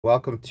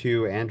Welcome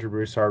to Andrew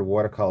Broussard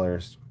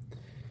Watercolors.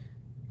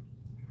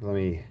 Let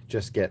me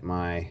just get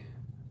my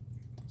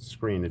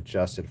screen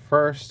adjusted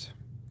first.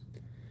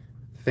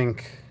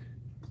 Think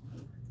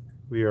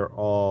we are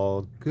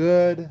all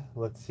good.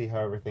 Let's see how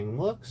everything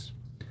looks.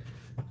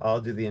 I'll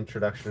do the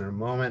introduction in a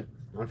moment.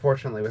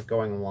 Unfortunately, with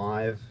going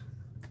live,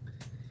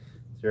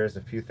 there's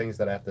a few things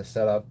that I have to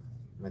set up.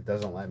 It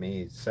doesn't let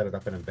me set it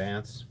up in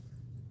advance.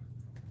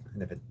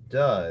 And if it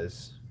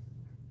does,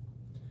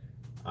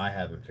 I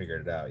haven't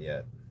figured it out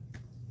yet.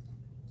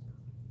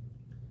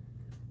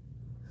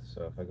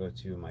 So if I go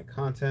to my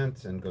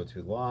content and go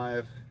to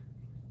live,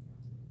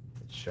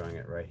 it's showing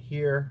it right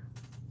here.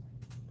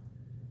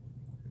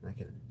 I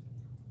can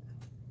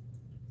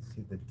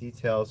see the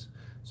details.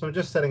 So I'm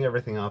just setting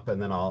everything up,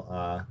 and then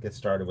I'll get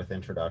started with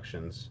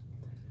introductions.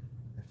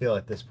 I feel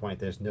at this point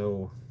there's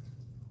no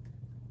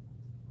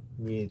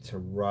need to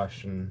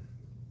rush and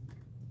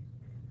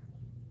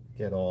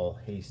get all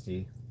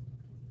hasty.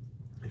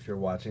 If you're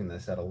watching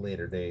this at a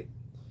later date,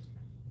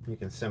 you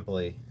can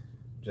simply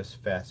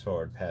just fast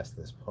forward past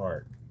this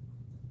part.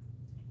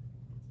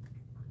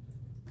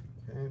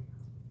 Okay.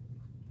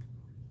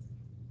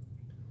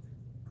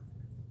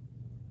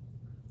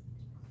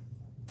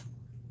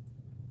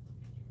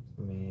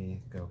 Let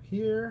me go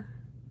here.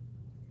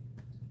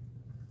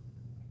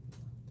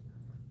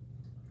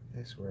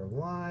 Okay, so we're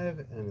live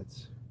and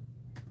it's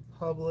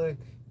public.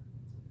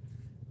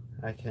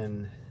 I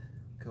can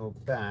go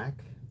back.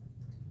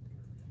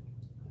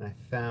 I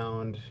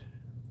found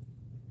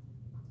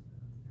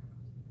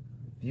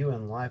view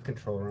in live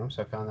control room,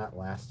 so I found that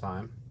last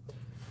time.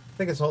 I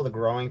think it's all the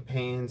growing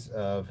pains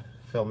of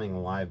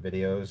filming live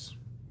videos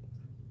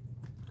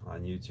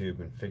on YouTube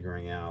and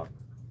figuring out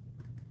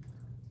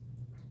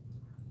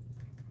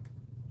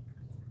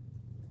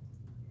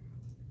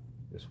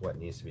just what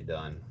needs to be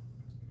done.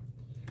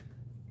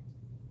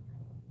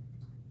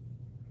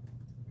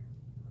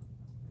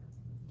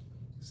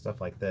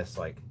 Stuff like this,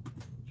 like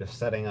just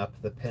setting up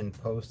the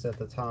pinned post at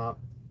the top.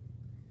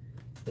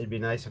 It'd be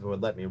nice if it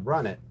would let me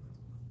run it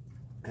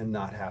and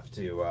not have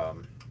to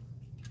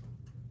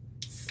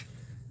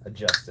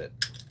adjust it.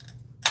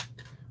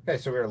 Okay,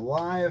 so we're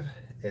live.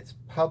 It's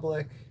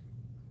public.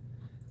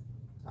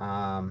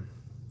 I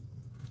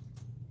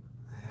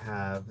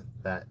have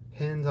that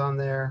pinned on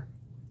there.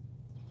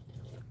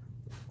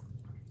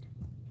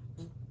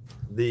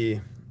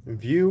 The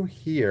view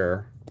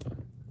here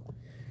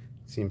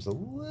seems a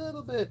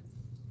little bit.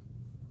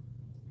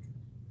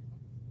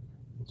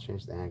 Let's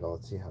change the angle.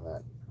 Let's see how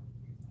that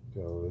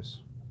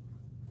goes.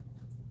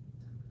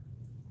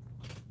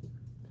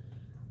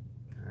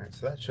 All right,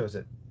 so that shows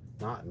it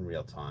not in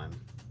real time.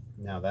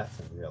 Now that's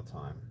in real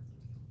time.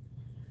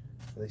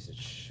 At least it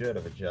should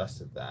have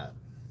adjusted that.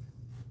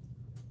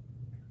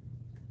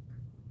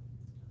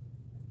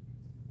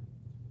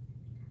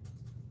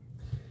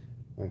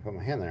 Let me put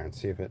my hand there and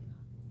see if it.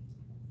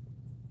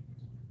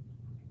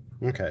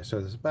 Okay, so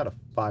there's about a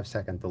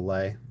 5-second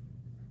delay.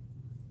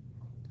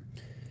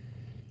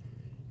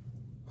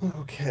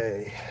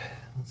 Okay,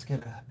 let's get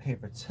a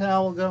paper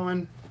towel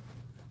going.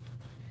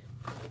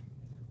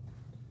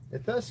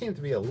 It does seem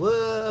to be a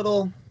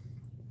little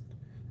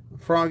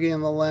froggy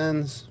in the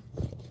lens.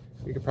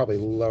 You could probably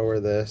lower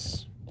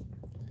this.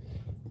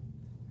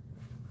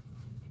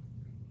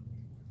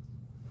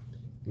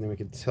 And then we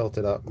could tilt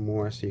it up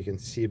more so you can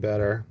see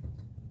better.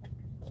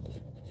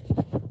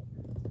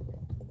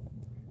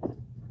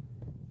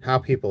 How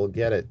people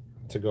get it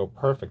to go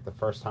perfect the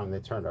first time they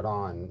turn it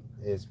on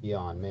is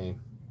beyond me.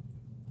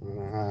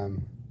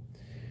 I'm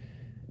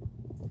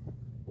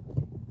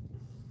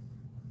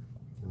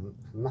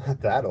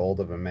not that old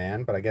of a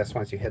man, but I guess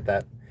once you hit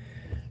that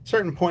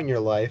certain point in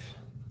your life,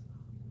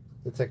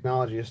 the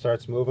technology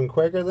starts moving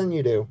quicker than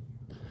you do.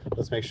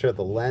 Let's make sure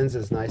the lens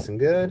is nice and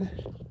good.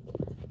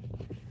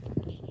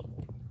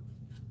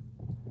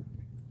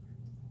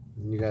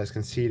 You guys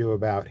can see to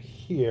about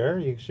here.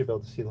 You should be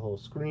able to see the whole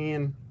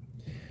screen.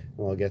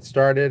 We'll get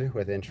started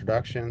with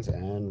introductions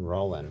and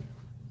rolling.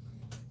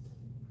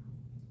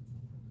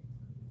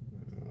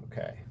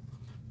 Okay.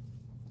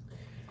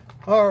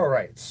 All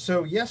right,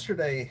 so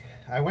yesterday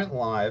I went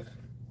live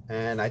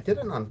and I did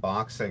an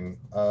unboxing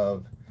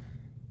of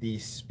the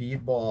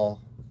Speedball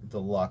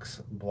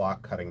Deluxe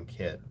block cutting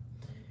kit.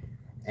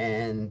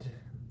 And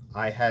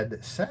I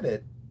had set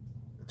it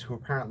to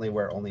apparently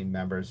where only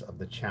members of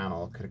the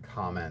channel could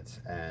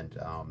comment and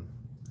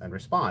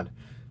respond.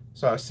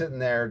 So I was sitting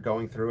there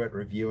going through it,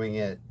 reviewing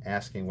it,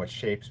 asking what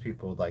shapes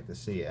people would like to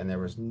see, and there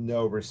was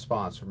no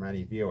response from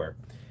any viewer.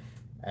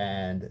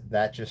 And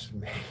that just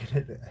made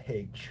it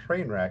a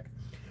train wreck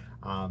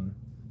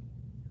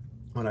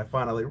when I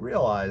finally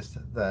realized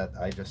that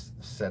I just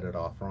set it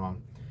off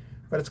wrong.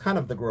 But it's kind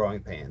of the growing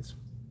pains.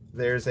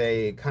 There's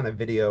a kind of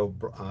video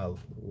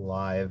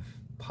live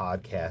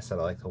podcast that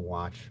I like to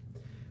watch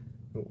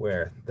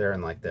where they're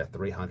in like their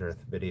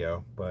 300th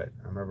video, but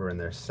I remember in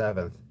their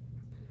 7th,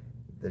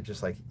 they're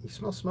just like, you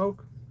smell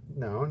smoke?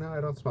 No,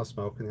 I don't smell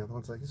smoke. And the other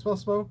one's like, you smell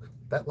smoke?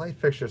 That light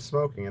fixture's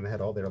smoking. And they had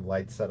all their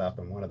lights set up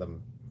and one of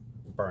them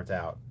burnt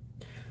out.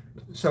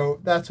 So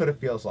that's what it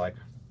feels like.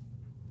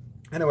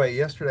 Anyway,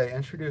 yesterday I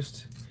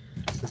introduced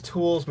the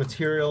tools,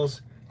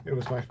 materials. It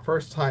was my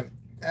first time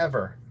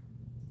ever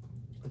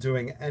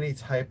doing any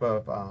type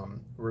of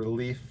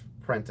relief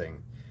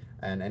printing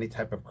and any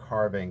type of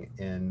carving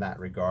in that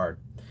regard.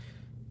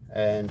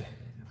 And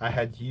I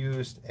had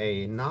used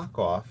a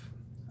knockoff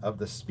of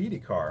the Speedy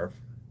Carve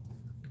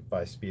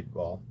by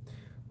Speedball,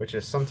 which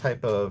is some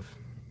type of,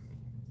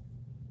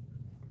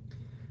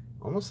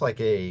 almost like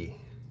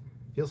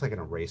feels like an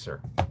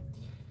eraser.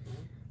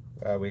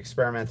 We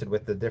experimented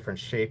with the different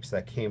shapes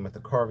that came with the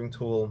carving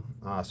tool,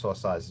 saw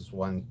sizes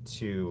 1,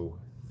 2,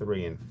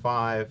 3, and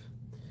 5.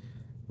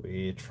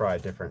 We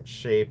tried different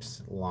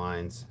shapes,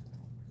 lines,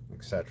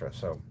 etc.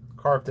 So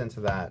carved into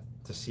that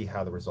to see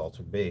how the results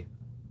would be.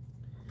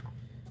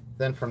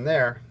 Then from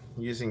there,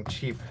 using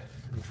cheap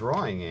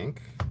drawing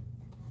ink,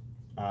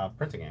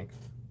 printing ink,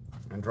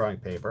 and drawing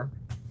paper,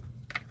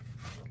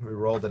 we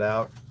rolled it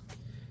out.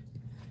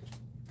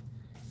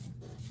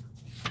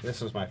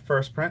 This was my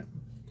first print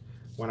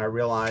when I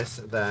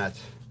realized that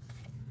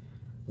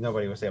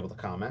nobody was able to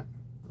comment,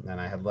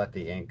 and I had let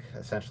the ink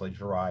essentially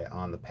dry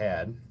on the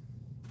pad.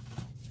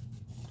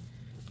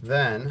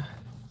 Then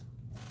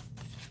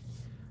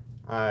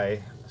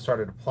I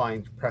started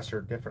applying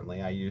pressure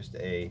differently. I used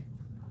a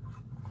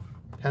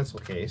pencil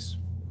case,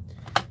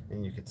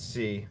 and you could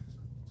see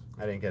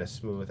I didn't get a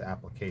smooth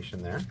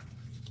application there.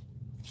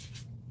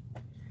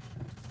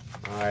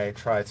 I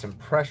tried some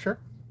pressure.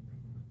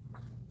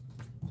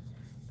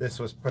 This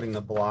was putting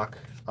the block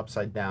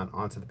upside down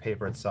onto the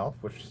paper itself,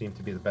 which seemed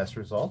to be the best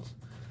result.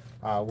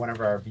 One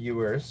of our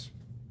viewers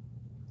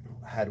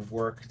had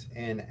worked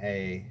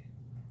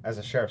as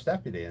a sheriff's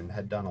deputy and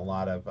had done a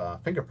lot of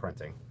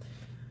fingerprinting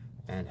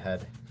and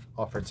had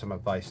offered some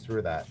advice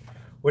through that,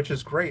 which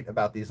is great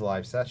about these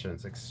live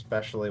sessions,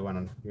 especially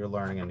when you're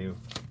learning a new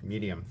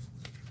medium.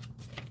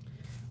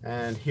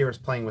 And here's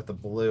playing with the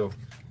blue.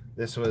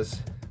 This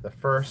was the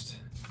first,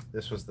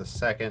 this was the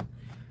second.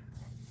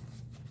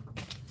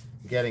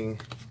 Getting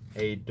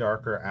a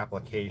darker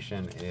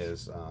application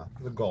is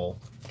the goal.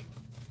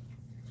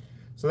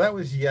 So that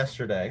was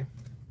yesterday,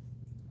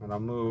 and I'll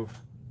move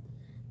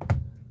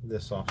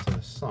this off to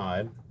the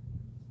side,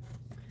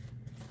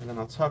 and then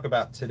I'll talk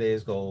about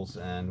today's goals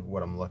and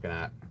what I'm looking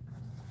at.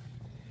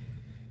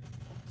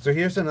 So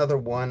here's another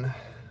one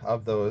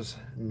of those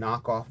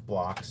knockoff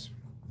blocks.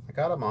 I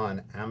got them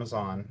on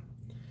Amazon,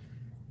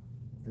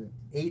 an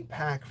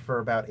 8-pack for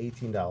about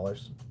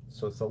 $18.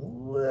 So it's a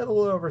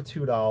little over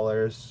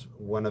 $2,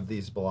 one of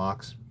these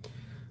blocks,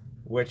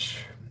 which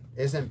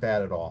isn't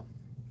bad at all.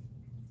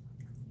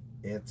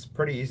 It's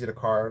pretty easy to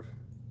carve.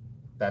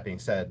 That being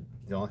said,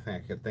 the only thing I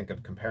could think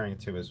of comparing it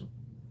to is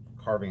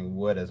carving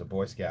wood as a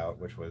Boy Scout,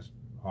 which was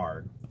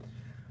hard.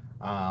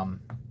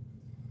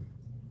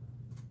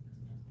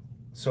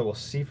 So we'll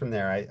see from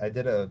there. I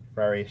did a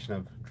variation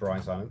of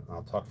drawings on it.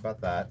 I'll talk about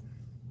that.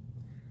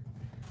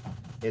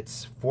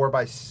 It's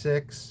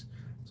 4x6.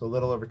 So a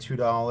little over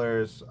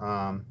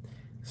 $2,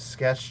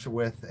 sketched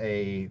with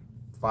a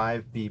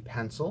 5B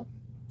pencil.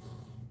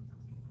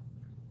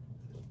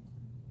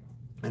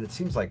 And it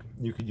seems like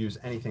you could use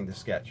anything to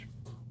sketch.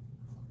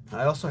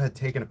 I also had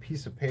taken a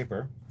piece of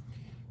paper,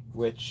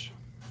 which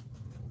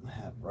I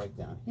have right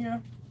down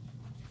here.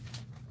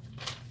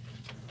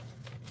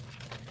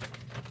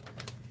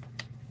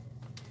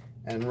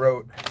 And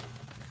wrote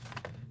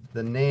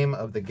the name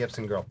of the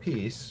Gibson Girl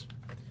piece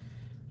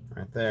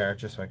right there,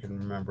 just so I can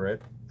remember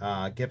it.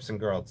 Gibson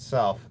Girl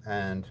itself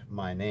and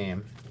my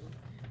name,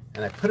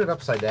 and I put it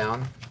upside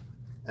down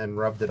and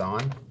rubbed it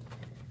on,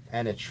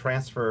 and it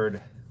transferred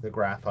the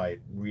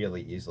graphite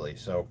really easily.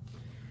 So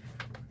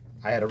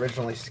I had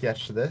originally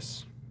sketched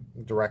this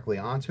directly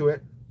onto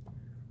it,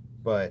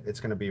 but it's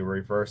going to be a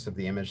reverse of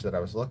the image that I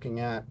was looking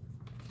at.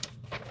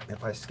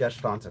 If I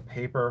sketched onto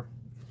paper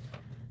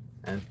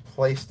and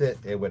placed it,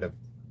 it would have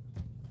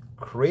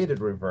created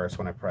reverse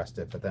when I pressed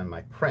it, but then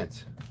my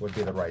print would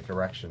be the right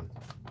direction.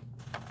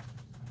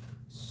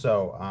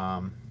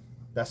 So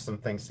that's some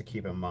things to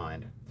keep in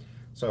mind.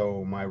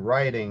 So my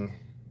writing,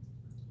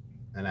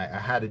 and I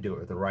had to do it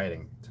with the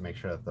writing to make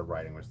sure that the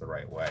writing was the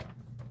right way.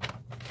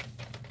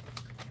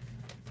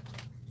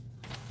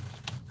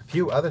 A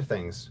few other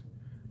things.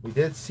 We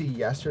did see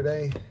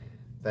yesterday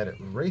that it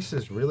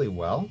erases really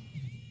well.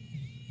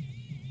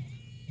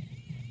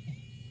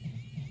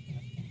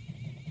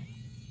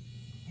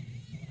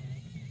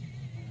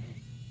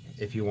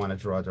 If you want to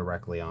draw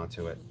directly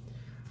onto it.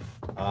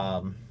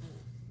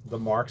 The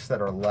marks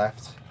that are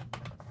left,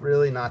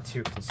 really not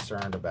too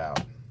concerned about.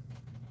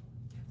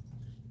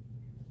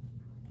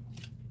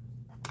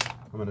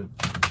 I'm going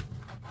to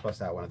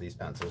bust out one of these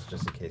pencils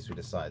just in case we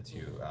decide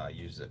to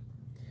use it.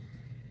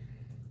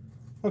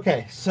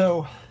 Okay,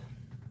 so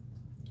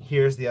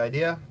here's the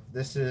idea.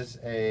 This is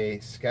a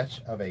sketch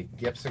of a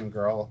Gibson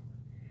Girl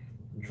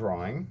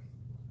drawing.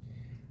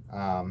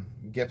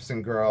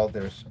 Gibson Girl,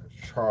 there's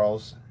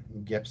Charles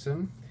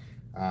Gibson,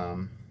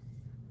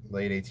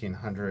 late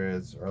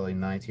 1800s, early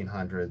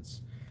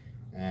 1900s,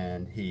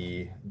 and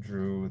he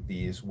drew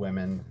these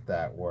women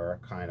that were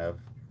kind of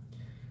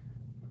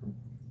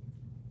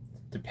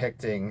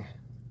depicting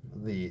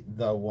the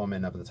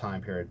woman of the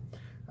time period,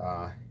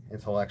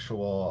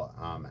 intellectual,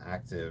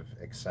 active,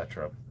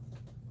 etc.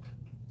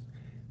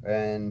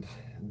 And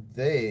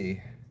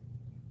they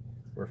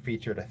were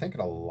featured, I think, in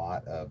a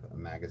lot of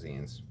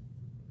magazines.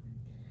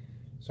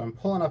 So I'm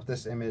pulling up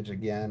this image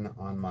again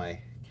on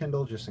my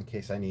Kindle just in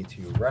case I need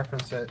to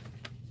reference it.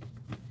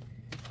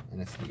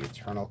 And it's the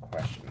eternal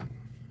question.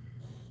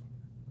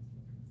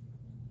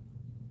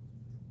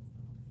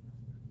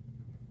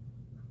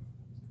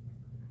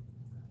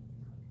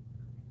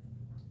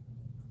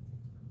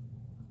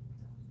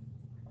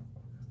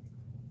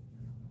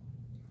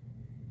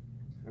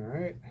 All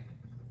right.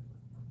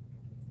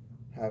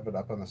 Have it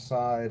up on the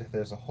side.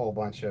 There's a whole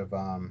bunch of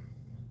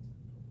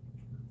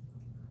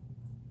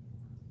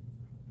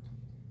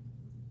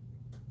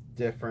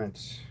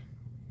different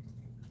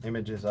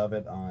images of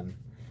it on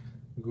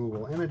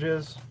Google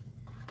Images.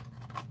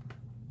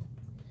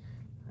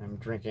 I'm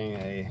drinking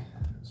a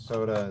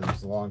soda.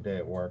 It's a long day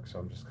at work, so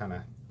I'm just kind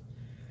of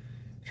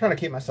trying to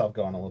keep myself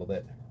going a little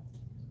bit.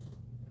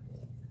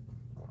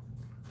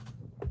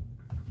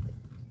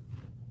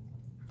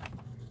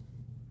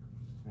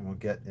 And we'll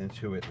get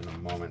into it in a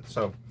moment.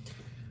 So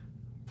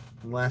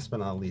last but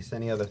not least,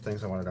 any other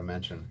things I wanted to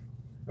mention?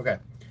 Okay,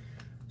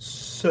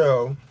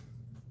 so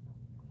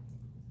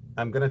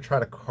I'm going to try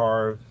to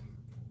carve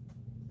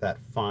that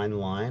fine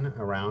line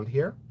around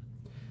here.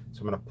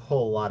 So I'm going to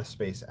pull a lot of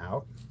space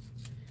out.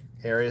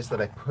 Areas that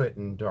I put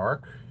in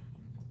dark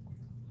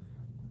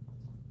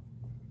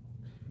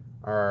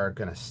are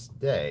going to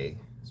stay.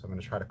 So I'm going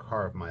to try to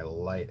carve my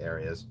light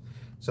areas.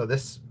 So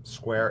this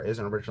square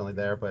isn't originally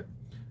there, but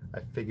I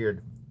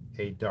figured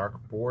a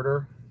dark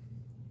border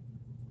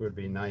would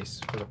be nice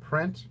for the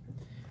print.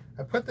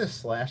 I put this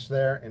slash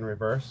there in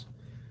reverse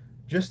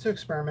just to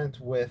experiment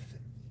with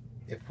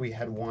if we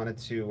had wanted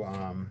to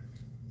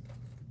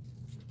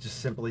just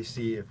simply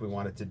see if we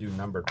wanted to do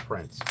numbered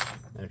prints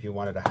and if you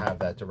wanted to have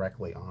that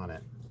directly on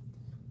it.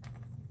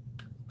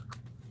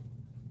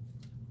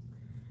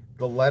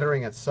 The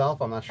lettering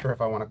itself, I'm not sure if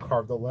I want to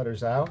carve the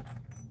letters out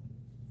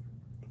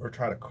or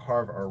try to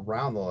carve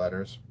around the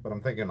letters, but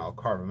I'm thinking I'll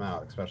carve them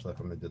out, especially if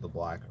I'm going to do the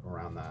black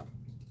around that.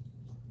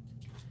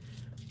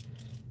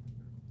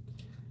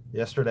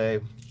 Yesterday,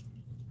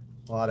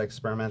 a lot of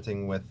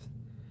experimenting with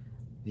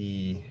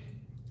the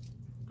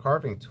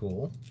carving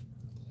tool.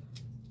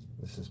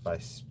 This is by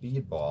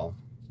Speedball.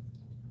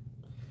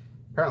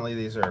 Apparently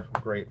these are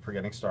great for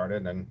getting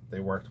started and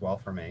they worked well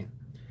for me.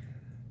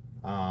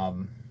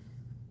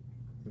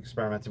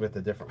 Experimented with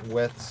the different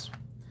widths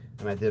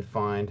and I did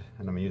find,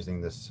 and I'm using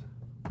this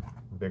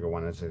bigger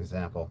one as an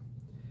example,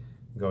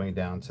 going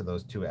down to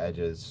those two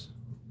edges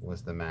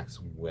was the max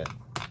width.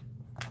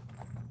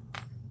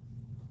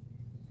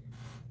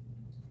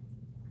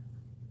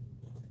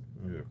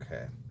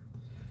 Okay,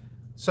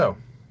 so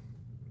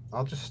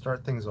I'll just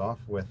start things off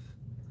with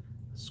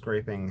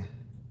scraping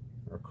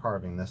or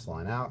carving this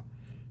line out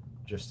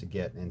just to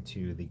get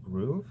into the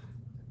groove,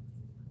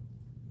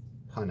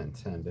 pun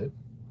intended.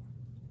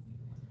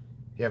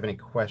 If you have any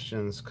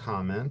questions,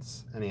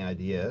 comments, any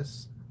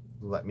ideas,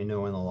 let me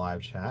know in the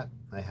live chat.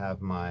 I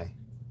have my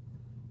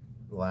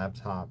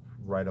laptop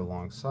right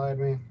alongside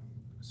me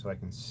so I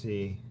can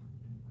see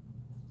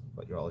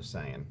what you all are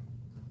saying.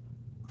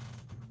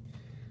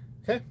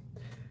 Okay,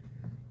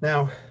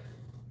 now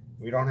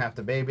we don't have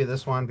to baby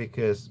this one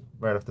because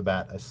right off the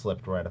bat I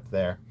slipped right up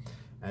there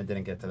and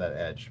didn't get to that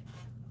edge.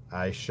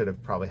 I should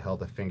have probably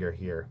held a finger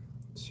here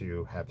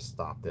to have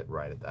stopped it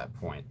right at that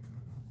point.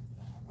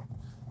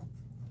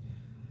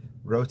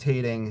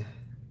 Rotating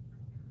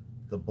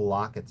the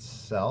block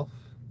itself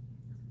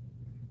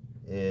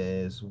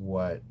is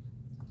what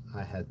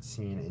I had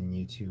seen in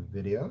YouTube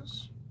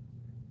videos.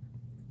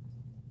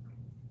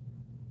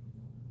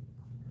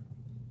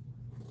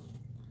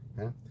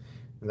 Okay,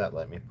 and that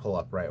let me pull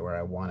up right where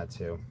I wanted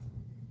to.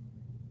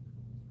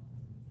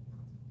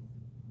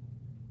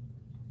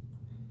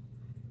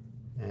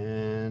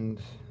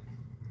 And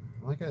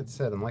like I had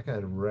said, and like I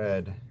had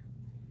read,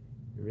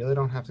 you really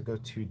don't have to go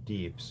too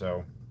deep,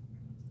 so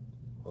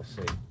we'll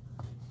see.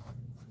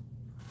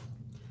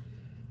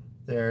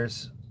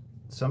 There's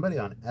somebody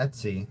on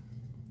Etsy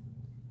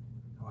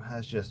who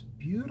has just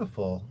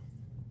beautiful,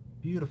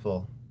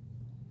 beautiful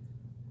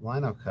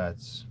lino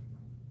cuts,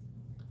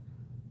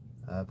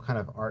 kind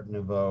of Art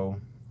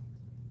Nouveau,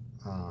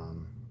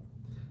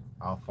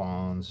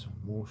 Alphonse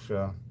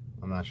Moucha,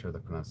 I'm not sure the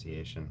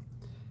pronunciation,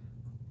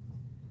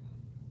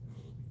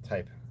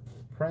 type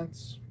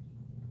prints.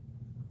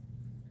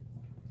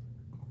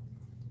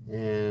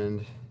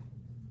 And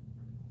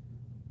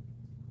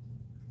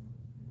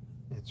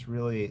it's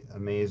really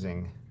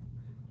amazing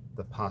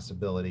the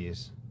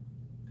possibilities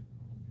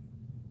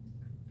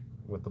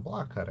with the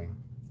block cutting.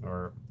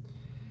 Or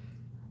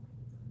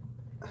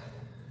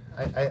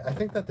I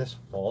think that this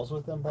falls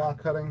within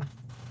block cutting.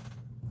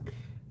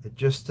 It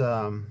just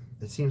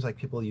it seems like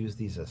people use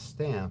these as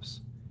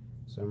stamps,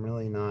 so I'm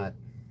really not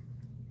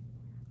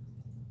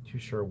too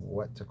sure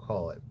what to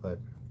call it, but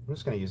I'm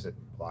just going to use it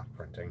block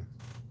printing.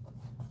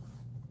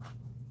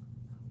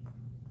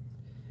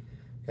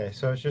 Okay,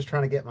 so I was just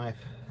trying to get my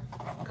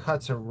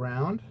cuts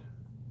around.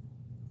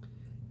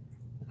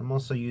 I'm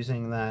also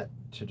using that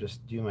to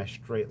just do my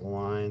straight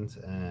lines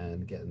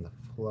and get in the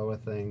flow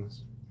of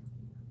things.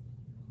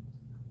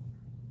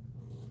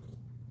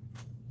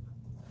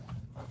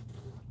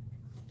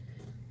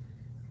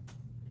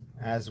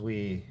 As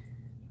we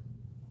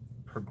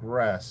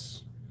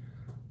progress,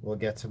 we'll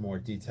get to more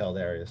detailed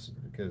areas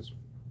because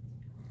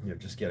you're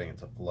just getting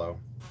into flow.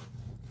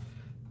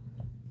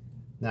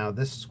 Now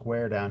this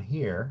square down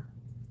here,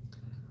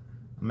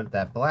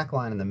 that black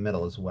line in the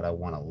middle is what I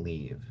want to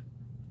leave.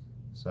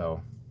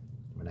 So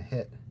I'm going to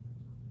hit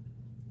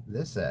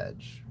this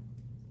edge.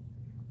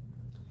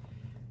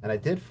 And I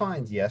did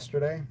find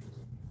yesterday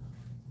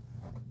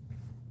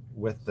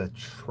with the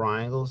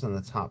triangles in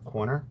the top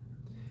corner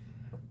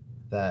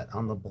that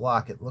on the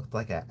block it looked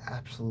like I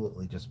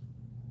absolutely just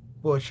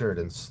butchered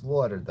and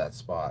slaughtered that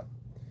spot.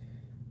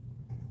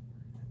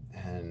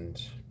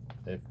 And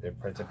it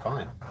printed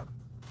fine.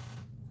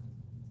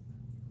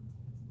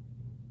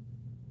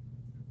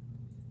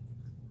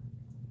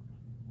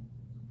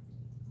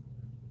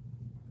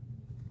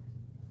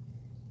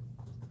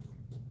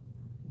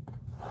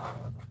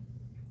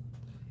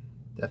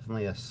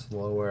 Definitely a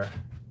slower,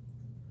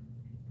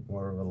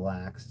 more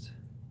relaxed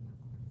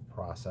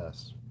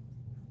process.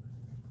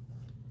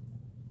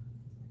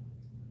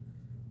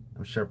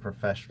 I'm sure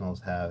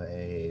professionals have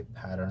a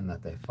pattern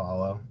that they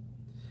follow.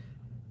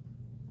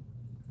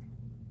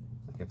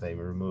 Like if they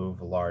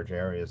remove large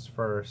areas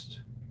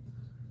first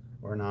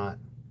or not.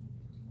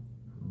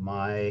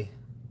 My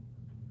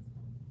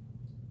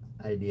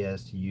idea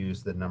is to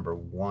use the number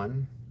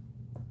 1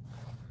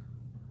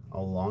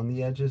 along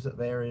the edges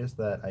of areas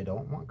that I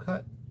don't want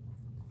cut,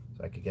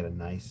 so I could get a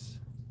nice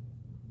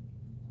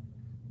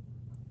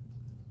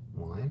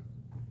line.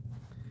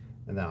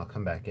 And then I'll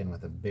come back in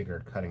with a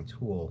bigger cutting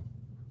tool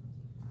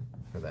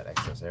for that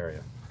excess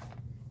area.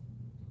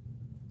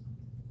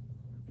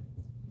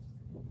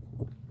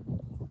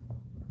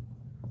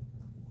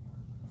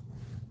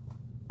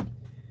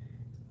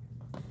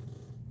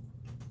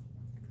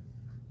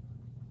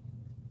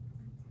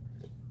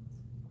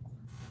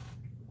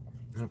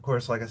 And of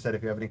course, like I said,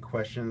 if you have any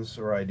questions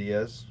or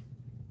ideas,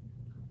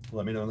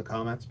 let me know in the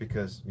comments,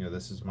 because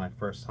this is my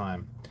first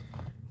time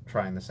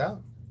trying this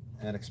out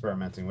and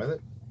experimenting with it.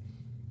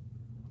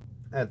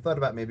 I had thought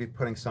about maybe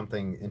putting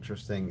something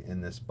interesting in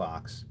this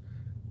box,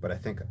 but I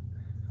think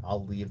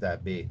I'll leave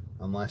that be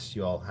unless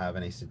you all have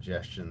any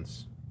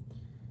suggestions,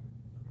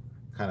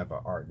 kind of an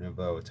Art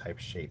Nouveau type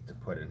shape to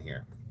put in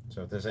here.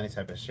 So if there's any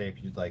type of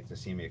shape you'd like to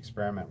see me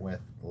experiment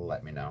with,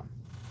 let me know.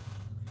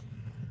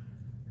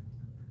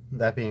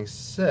 That being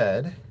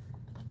said,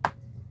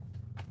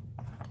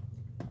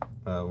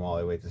 while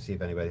I wait to see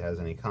if anybody has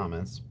any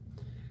comments,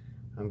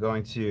 I'm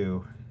going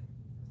to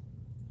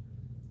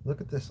look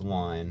at this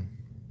line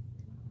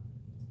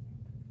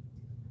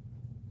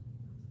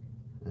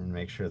and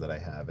make sure that I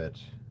have it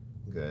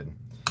good.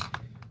 I'm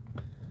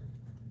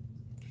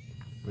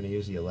going to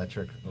use the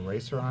electric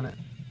eraser on it.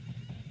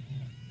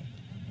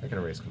 I can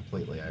erase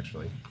completely,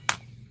 actually,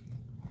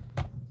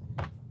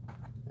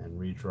 and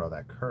redraw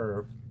that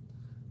curve.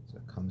 So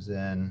it comes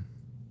in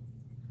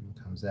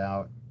and comes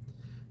out.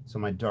 So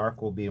my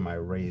dark will be my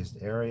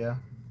raised area.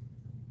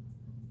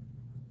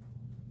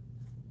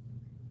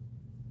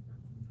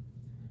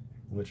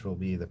 Which will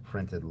be the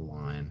printed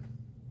line.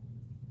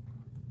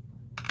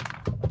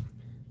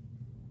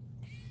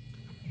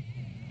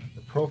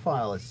 The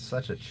profile is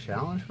such a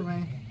challenge for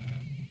me,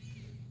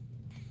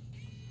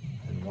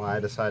 and why I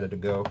decided to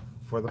go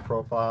for the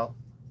profile,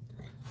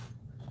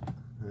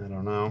 I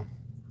don't know.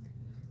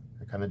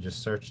 I kind of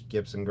just searched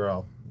Gibson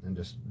Girl and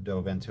just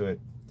dove into it.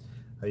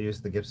 I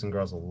used the Gibson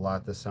Girls a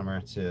lot this summer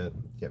to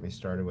get me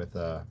started with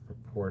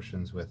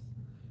proportions with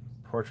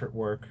portrait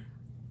work.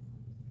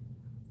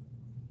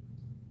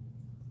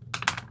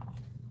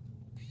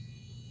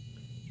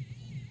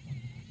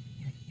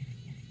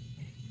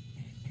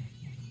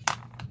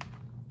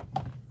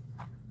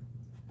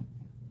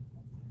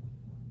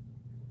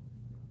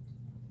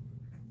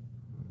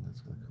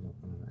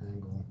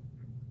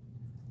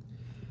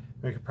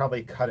 We could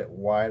probably cut it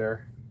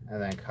wider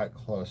and then cut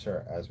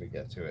closer as we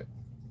get to it.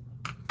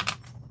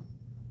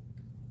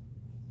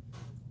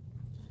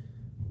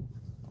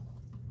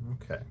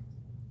 Okay.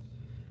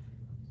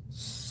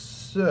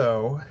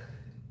 So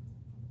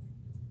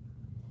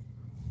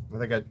I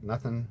think I got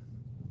nothing.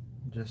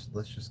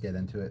 Let's just get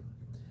into it.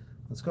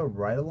 Let's go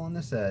right along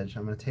this edge.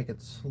 I'm going to take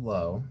it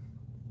slow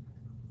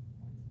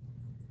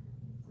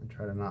and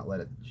try to not let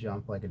it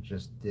jump like it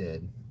just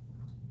did.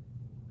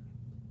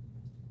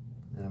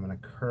 And I'm going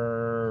to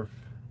curve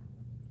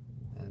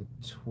and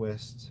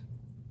twist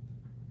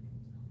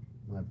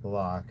my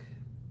block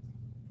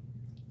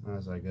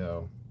as I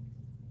go.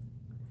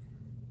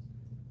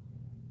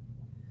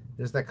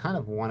 There's that kind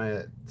of want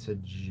it to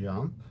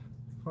jump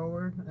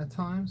forward at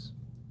times.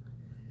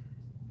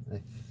 I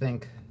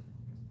think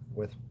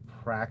with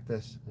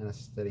practice and a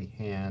steady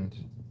hand,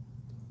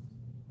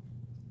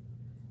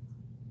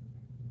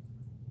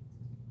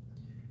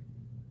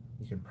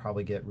 you can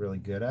probably get really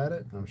good at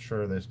it. I'm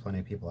sure there's plenty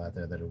of people out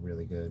there that are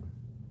really good.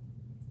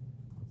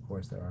 Of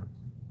course there are.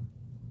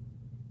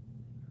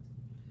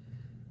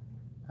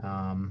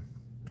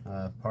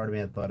 Part of me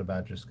had thought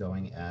about just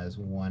going as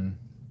one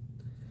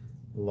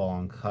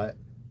long cut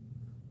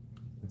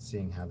and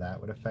seeing how that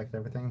would affect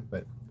everything,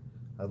 but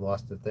I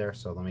lost it there,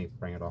 so let me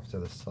bring it off to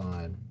the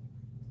side.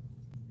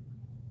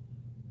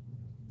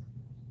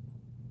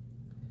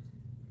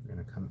 We're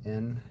going to come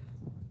in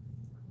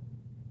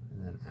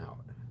and then out.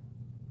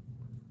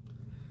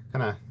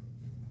 Kind of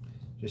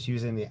just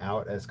using the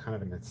out as kind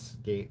of an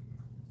escape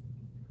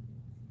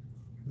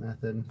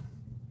method.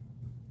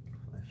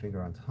 My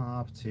finger on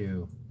top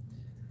to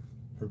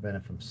prevent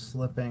it from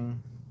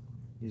slipping,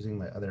 using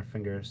my other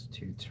fingers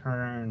to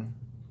turn.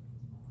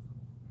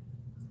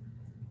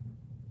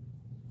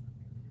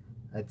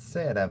 I'd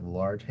say I'd have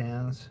large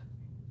hands.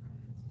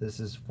 This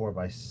is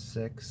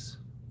 4x6.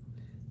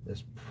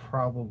 There's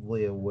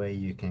probably a way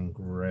you can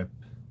grip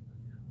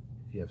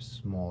if you have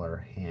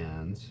smaller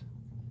hands.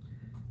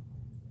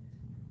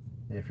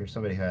 And if you're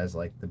somebody who has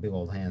like the big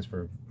old hands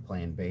for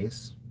playing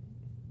bass,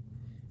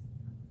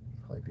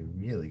 probably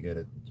be really good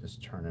at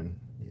just turning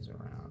these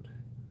around.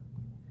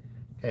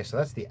 Okay, so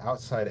that's the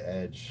outside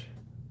edge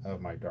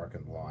of my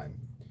darkened line.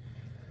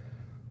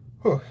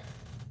 Whew,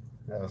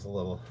 that was a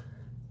little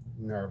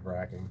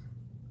nerve-wracking.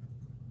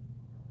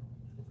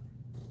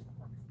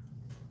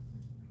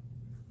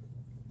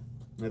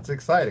 It's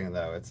exciting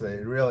though. It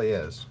really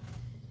is.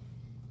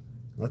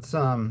 Let's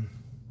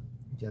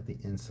get the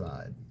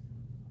inside.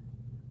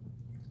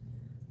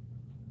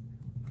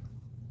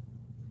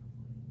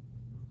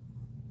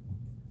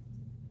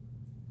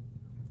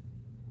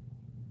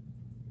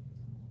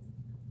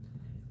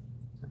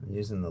 I'm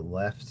using the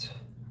left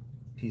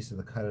piece of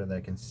the cutter that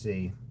I can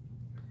see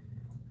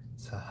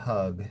to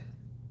hug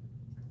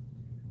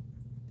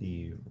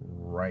the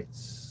right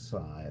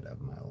side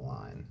of my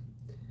line.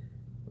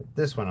 With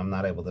this one, I'm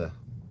not able to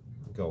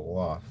go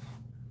off.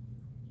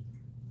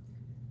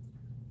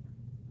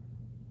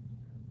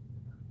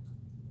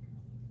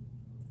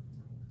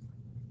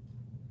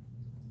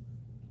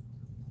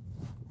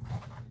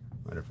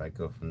 Wonder if I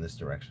go from this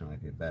direction, it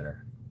might be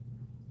better.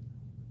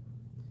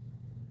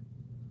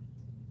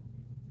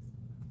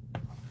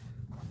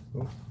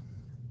 Ooh.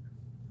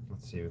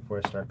 Let's see,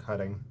 before I start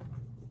cutting,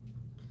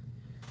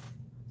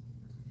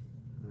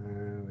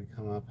 we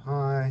come up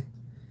high,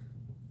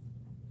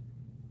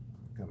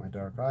 got my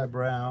dark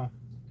eyebrow,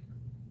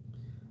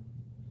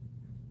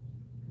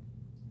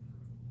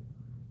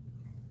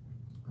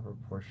 upper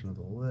portion of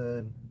the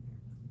lid,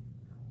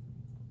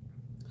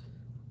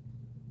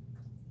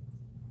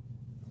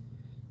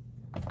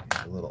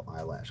 a little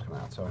eyelash come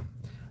out. So I'm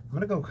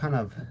going to go kind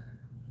of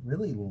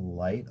really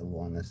light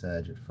along this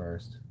edge at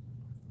first.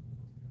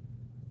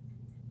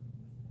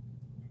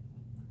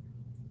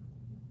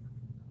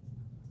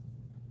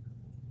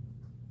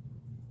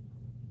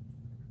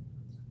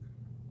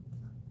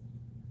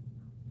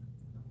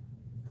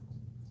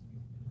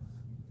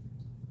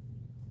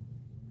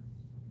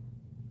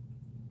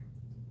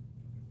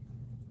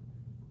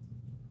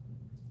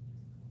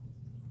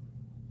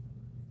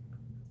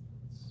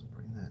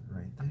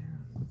 Right there.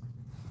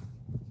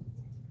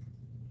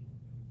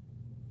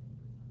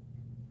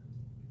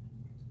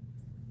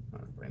 I'm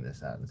going to bring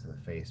this out into the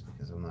face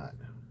because I'm not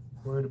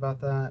worried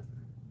about that.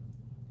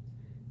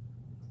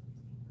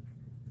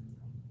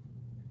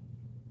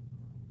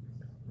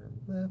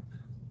 Lip.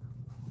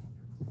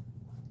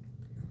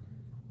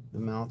 The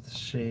mouth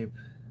shape.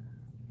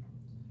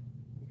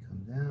 Come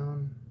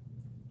down.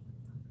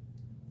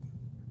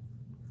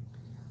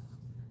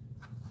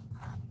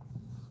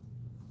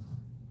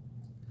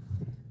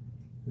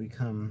 We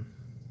come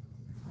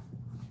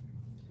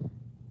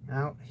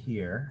out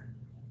here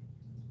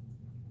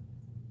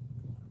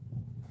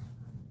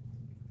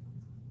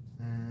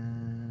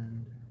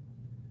and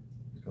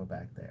go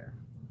back there.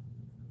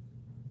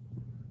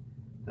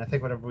 And I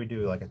think whenever we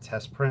do like a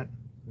test print,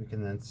 we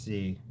can then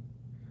see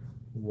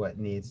what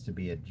needs to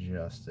be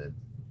adjusted.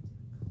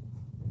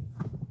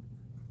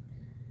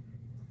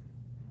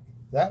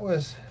 That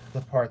was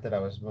the part that I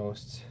was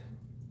most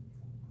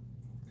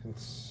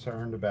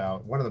concerned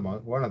about. One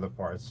of the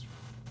parts.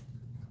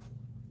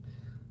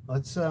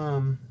 Let's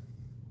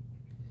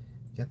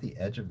get the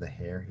edge of the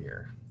hair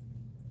here.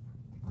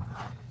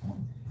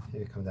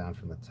 Maybe come down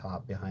from the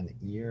top behind the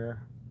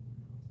ear.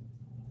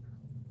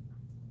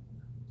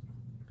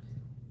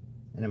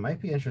 And it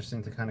might be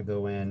interesting to kind of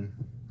go in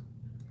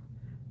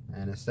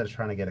and instead of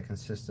trying to get a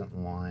consistent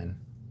line,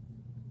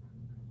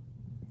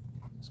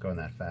 let's go in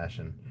that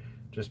fashion,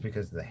 just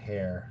because the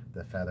hair,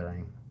 the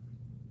feathering,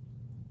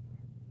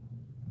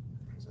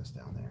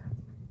 down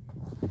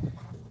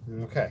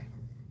there. Okay.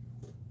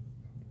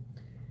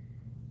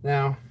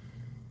 Now,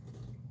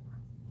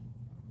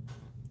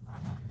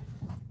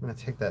 I'm going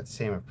to take that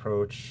same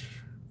approach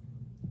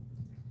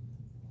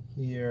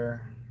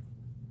here,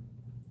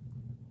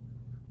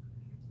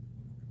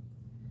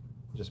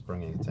 just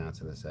bringing it down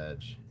to this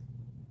edge.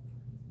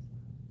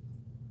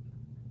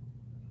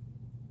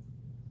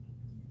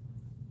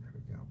 There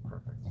we go,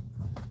 perfect.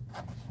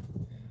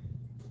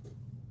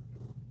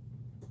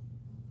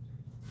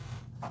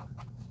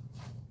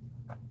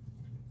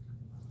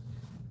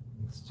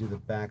 do the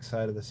back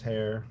side of this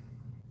hair.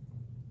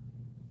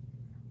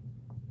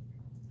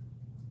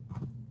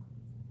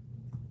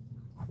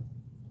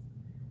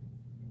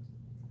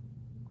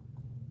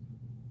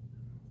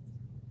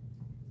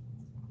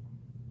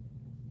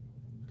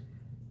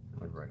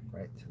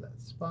 Right to that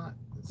spot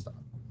and stop.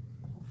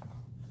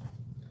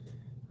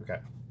 Okay.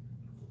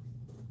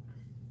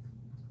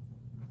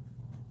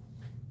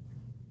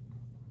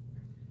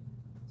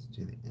 Let's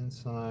do the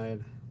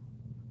inside.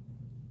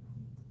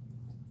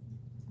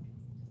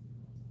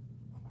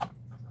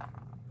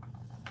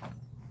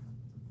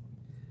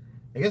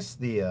 I guess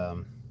the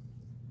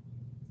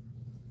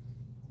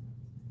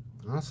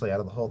honestly, out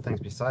of the whole thing,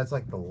 besides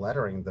like the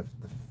lettering, the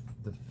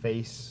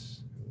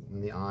face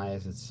and the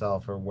eyes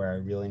itself are where I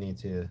really need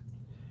to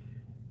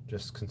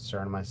just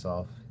concern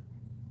myself.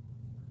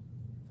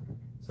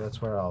 So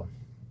that's where I'll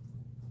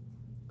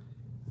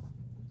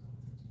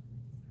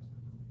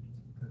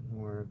put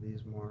more of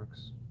these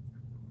marks.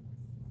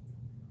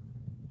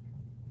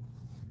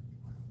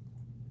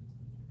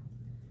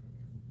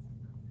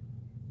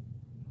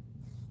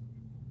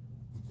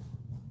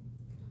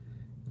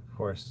 Of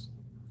course,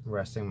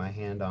 resting my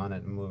hand on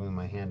it and moving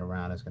my hand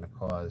around is going to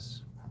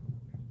cause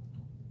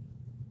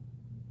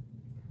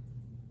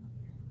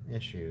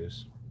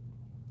issues.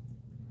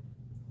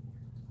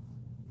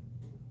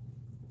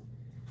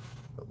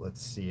 But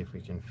let's see if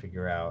we can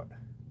figure out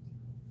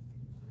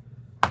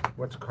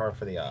what to carve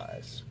for the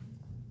eyes.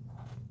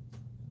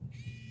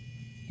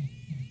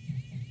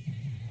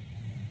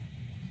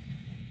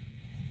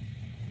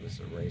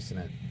 Just erasing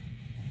it.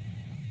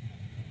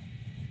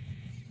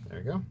 There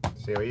we go.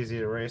 See how easy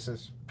it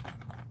erases?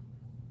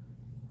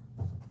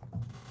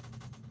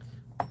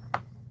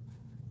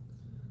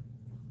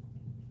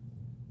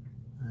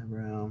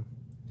 Eyebrow.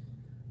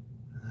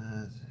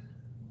 That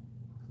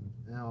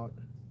out.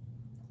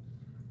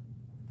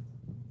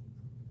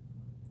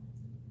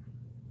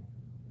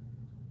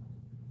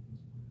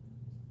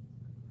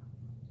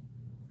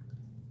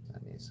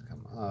 That needs to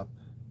come up.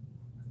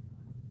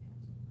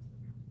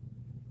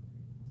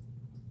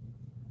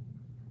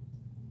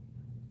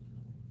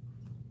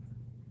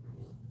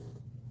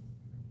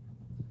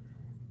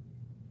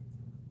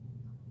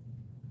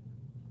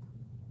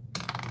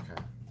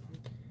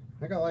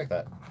 I think I like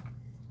that.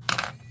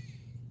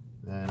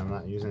 And I'm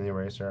not using the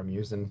eraser, I'm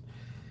using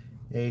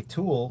a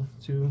tool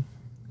to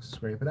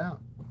scrape it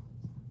out.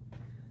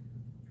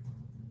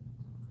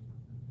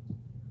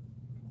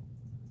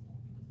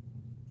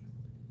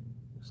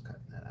 Just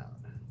cutting that out.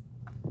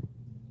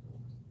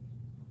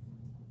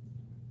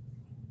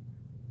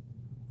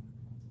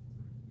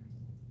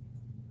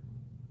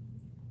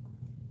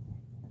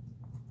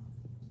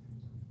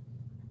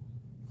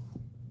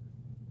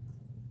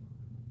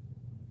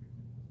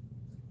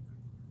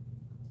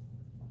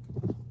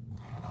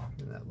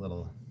 That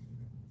little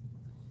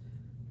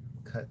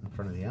cut in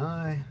front of the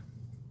eye.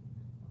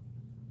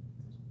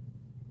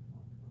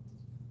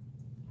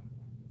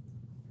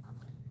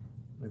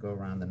 We go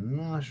around the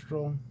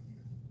nostril.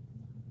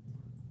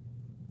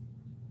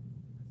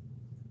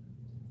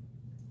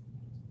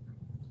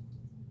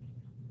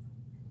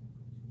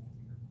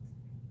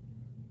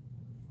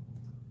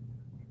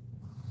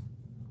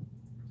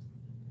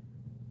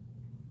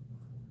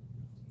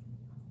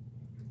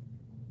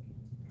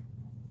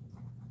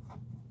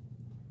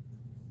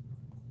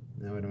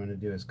 Now what I'm going to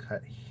do is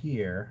cut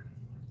here.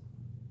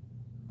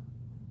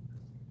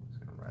 Just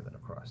going to ride that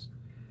across.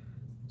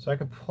 So I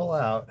could pull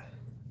out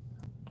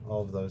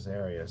all of those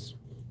areas.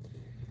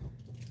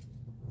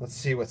 Let's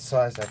see what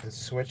size I can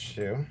switch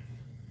to.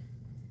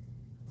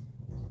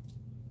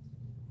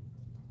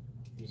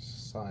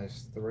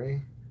 Size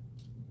 3.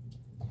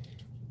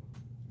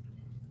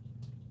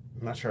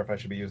 I'm not sure if I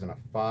should be using a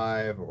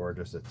 5 or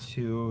just a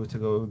 2 to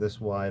go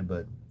this wide,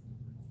 but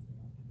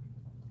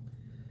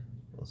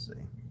we'll see.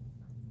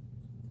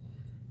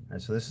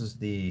 Alright, so this is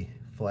the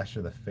flesh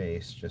of the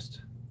face,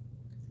 just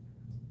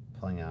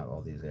pulling out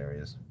all these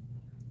areas.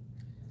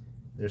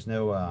 There's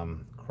no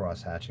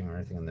cross hatching or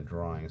anything in the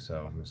drawing,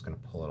 so I'm just going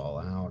to pull it all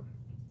out.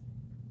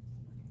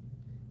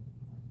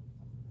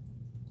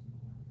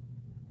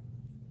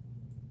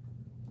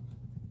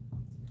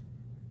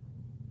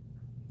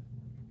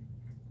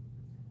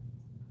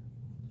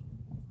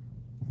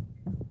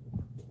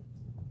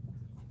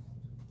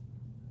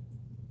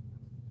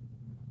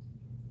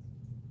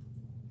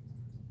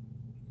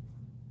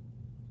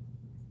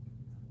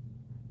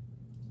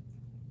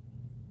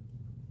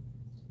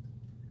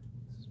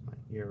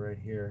 Ear right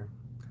here,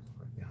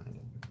 right behind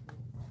it.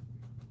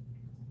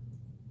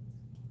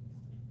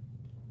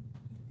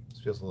 This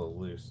feels a little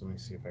loose. Let me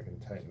see if I can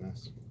tighten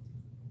this.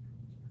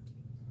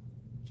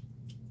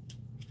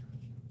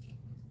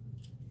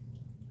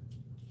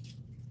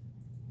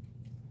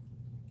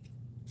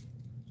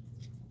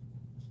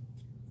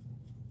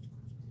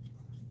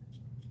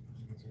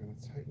 Is it going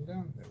to tighten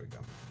down? There we go.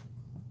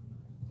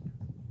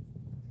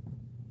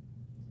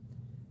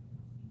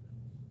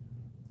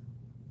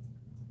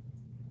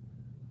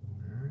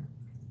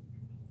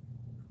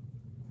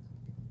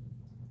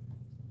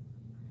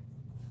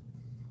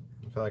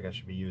 I feel like I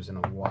should be using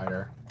a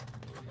wider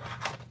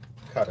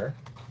cutter.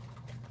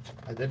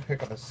 I did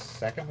pick up a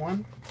second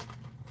one.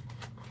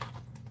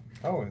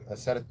 Oh, a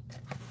set of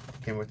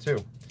came with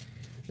two.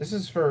 This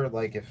is for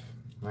like if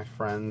my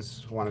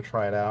friends want to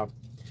try it out.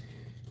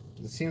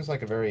 It seems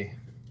like a very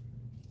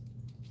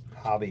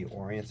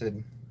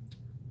hobby-oriented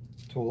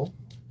tool,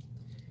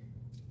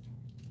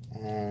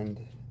 and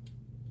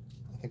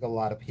I think a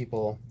lot of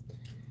people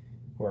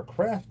who are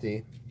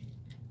crafty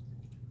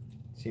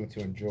seem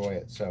to enjoy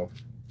it. So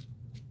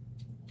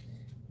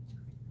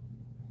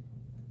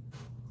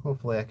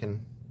hopefully I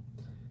can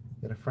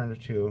get a friend or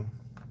two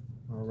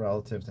or a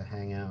relative to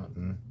hang out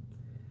and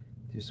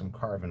do some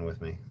carving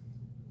with me.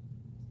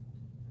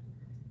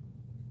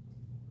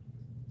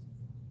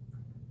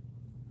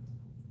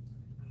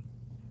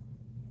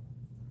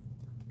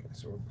 Okay,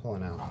 so we're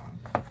pulling out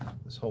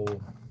this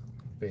whole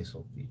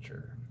basal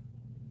feature.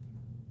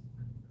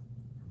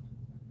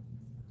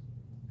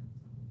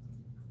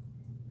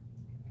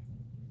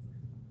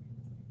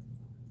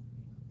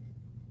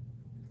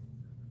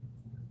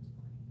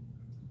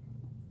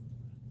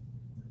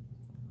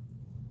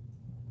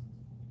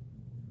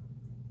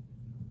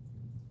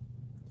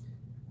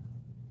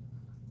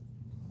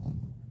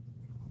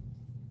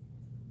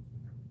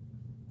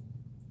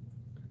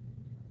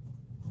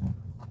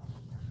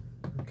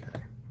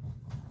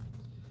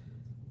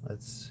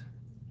 Let's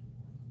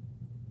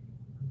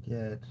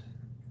get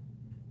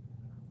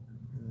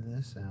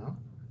this out.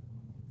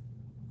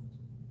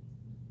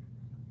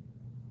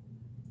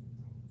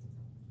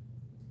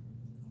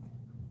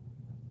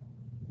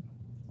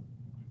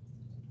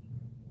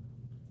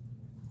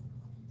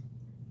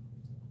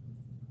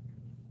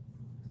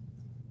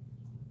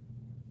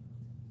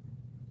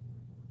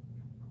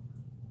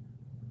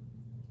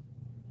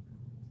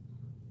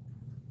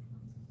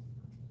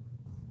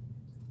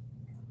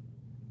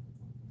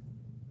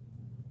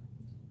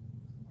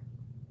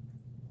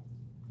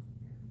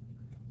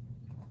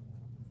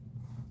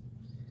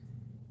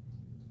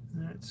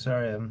 Alright,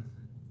 sorry I'm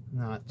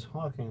not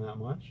talking that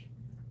much.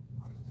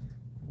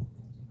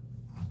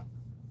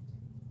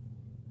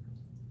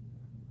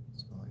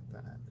 Let's go like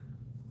that.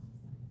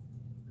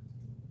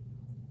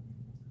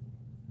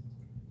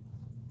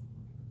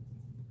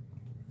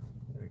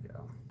 There we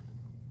go.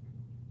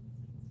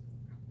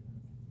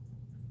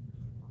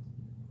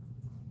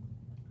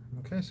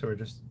 Okay, so we're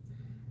just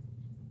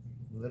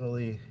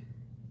literally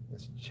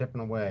just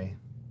chipping away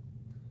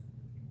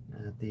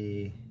at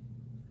the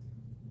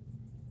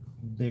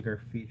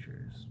bigger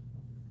features.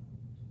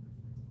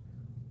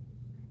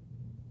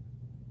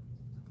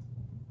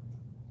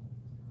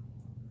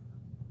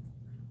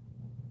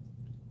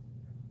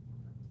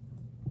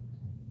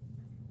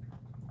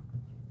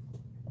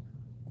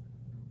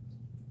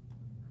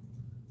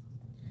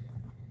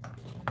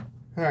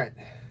 All right,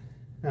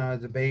 now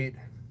debate,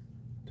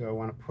 do I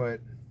want to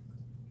put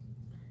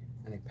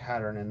any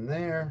pattern in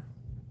there?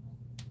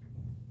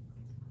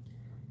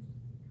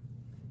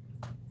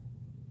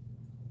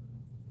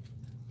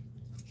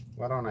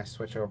 Why don't I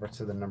switch over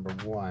to the number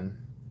 1,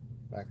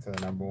 back to the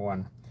number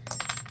 1,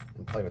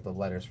 and play with the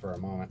letters for a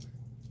moment.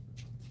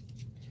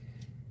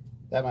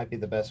 That might be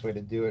the best way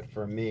to do it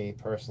for me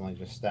personally,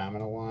 just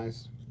stamina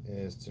wise,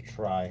 is to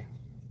try.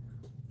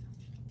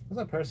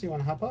 What's up, Percy? You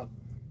want to hop up?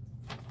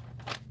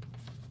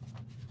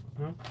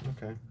 No?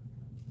 Okay.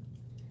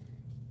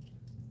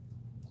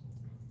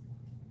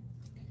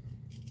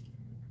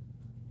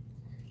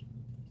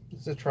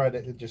 Let's just try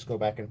to just go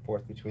back and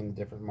forth between the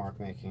different mark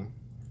making.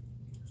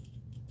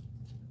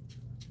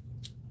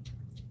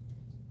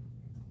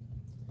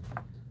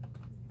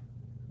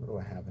 What do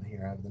I have in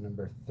here? I have the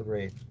number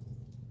 3.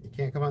 You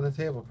can't come on the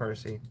table,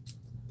 Percy.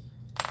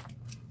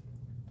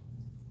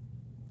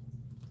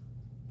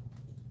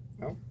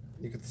 Nope.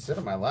 You could sit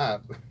on my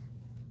lap.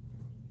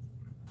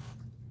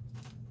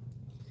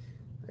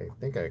 I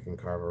think I can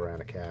carve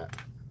around a cat.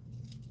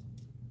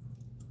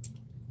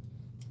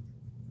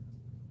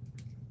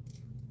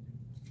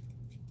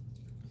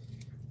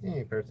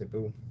 Hey, Percy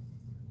Boo.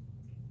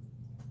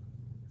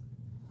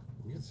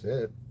 You can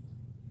sit.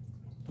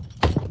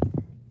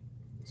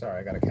 Sorry,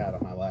 I got a cat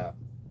on my lap.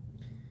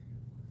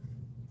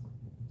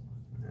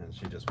 And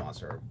she just wants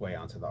her way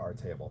onto the art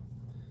table.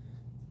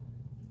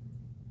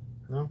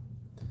 No? All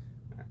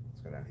right, let's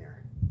go down here.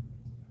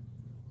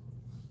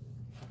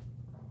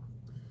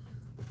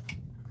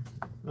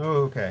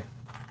 Okay.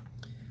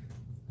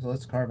 So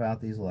let's carve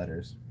out these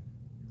letters.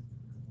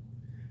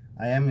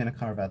 I am going to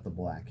carve out the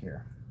black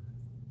here.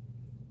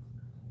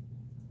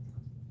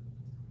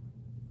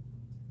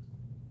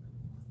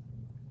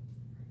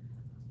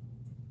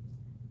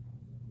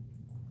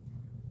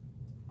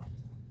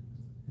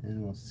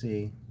 And we'll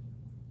see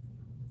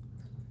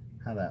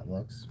how that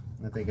looks.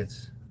 I think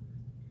it's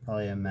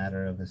probably a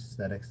matter of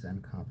aesthetics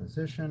and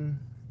composition.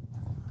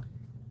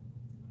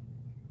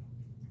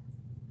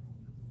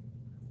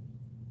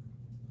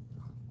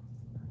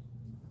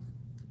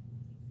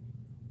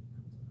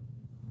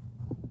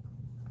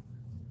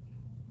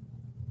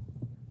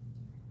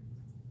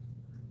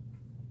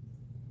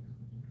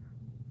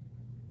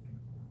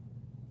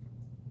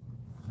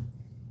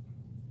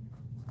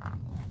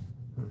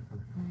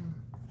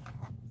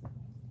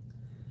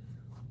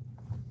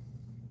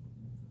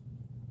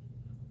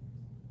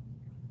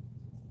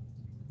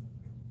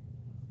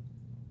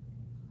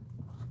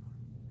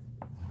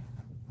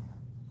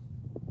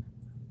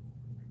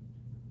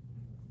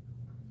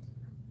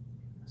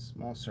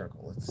 Small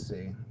circle. Let's see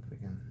if we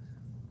can.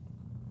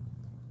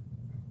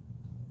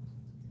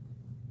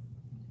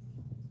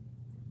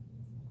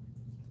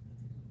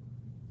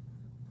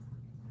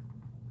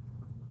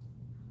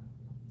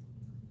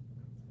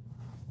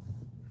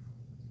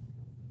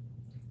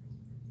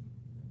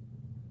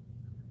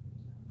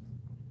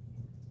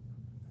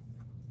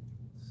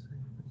 Let's see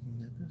if we can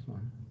get this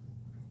one.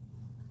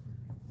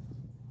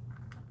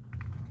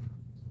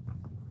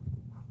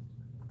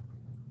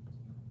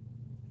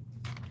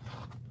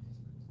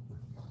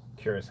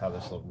 Curious how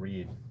this will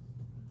read.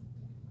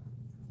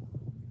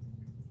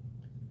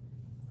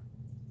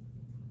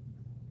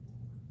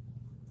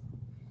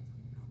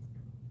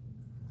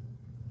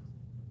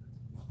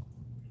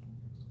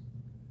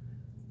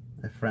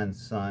 My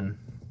friend's son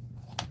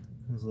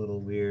is a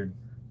little weird.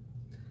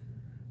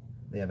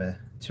 They have a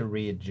to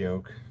read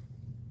joke.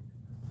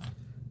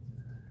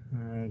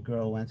 A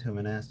girl went to him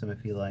and asked him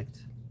if he liked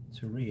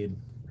to read,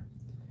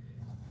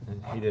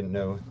 and he didn't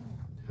know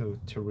who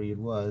to read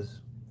was.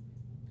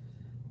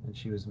 And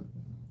she was,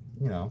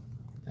 you know,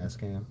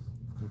 asking him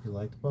if he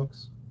liked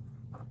books.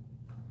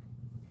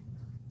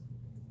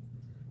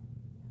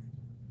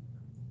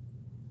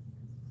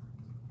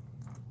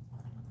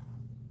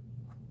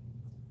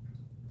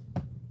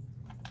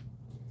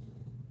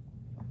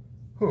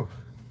 Whew.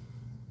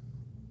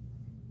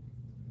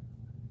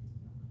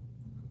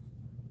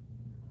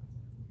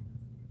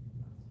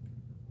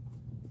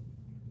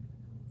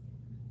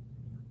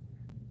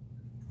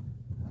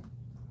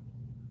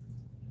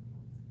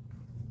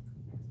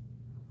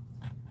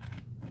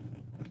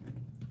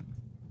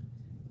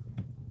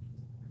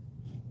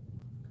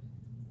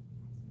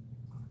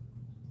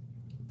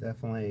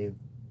 Definitely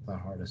the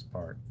hardest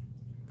part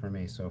for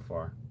me so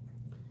far.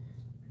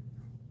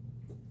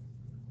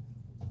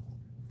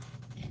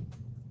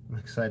 I'm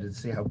excited to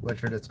see how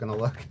butchered it's going to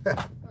look.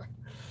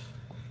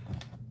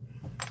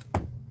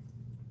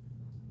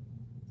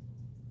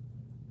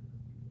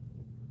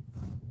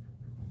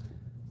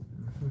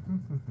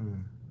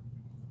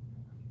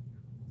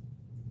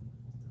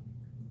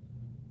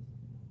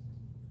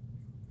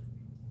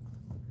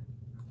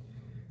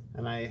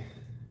 And I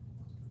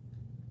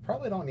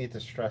probably don't need to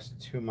stress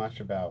too much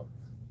about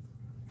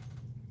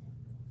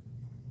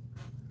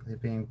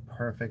it being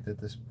perfect at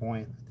this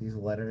point. These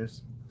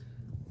letters,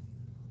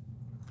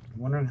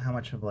 I'm wondering how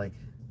much of like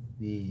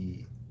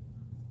the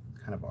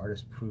kind of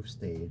artist proof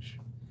stage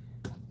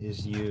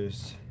is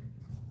used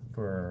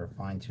for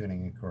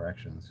fine-tuning and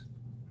corrections.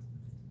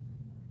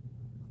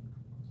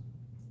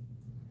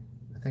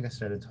 I think I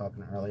started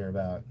talking earlier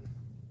about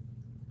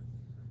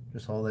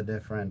just all the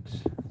different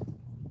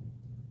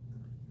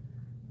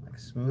like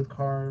smooth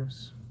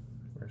carves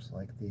versus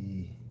like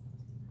the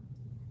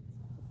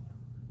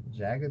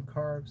jagged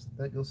carves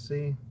that you'll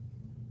see.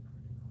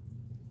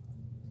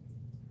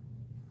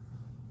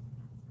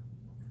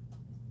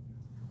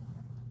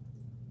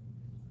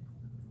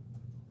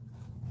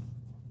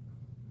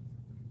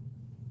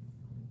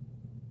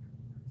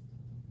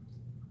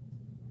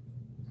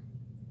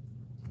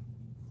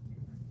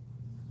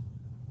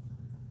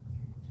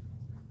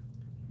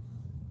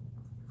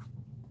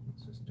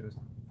 Let's just do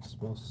a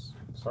small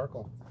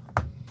circle.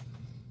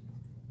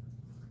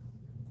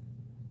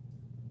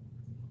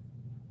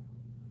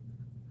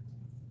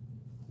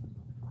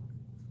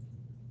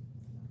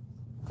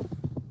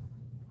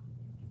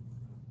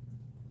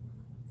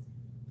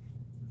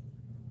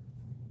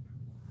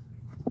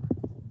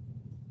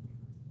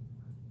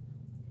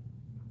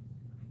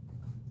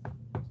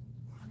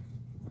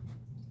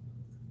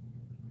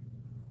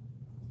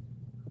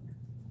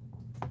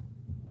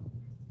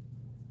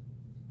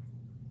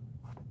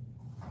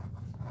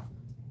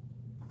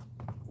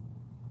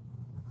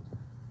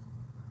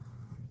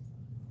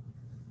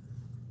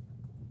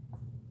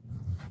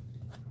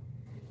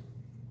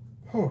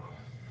 Whew. All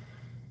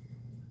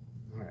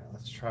right,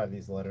 let's try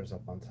these letters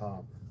up on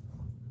top.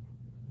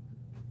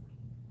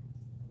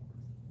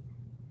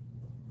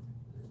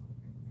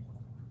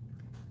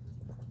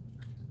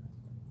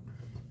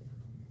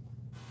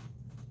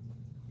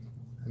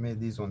 I made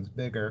these ones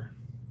bigger.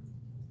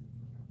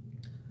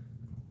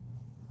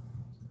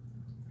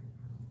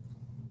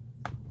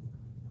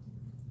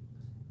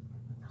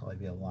 Probably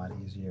be a lot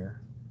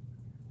easier.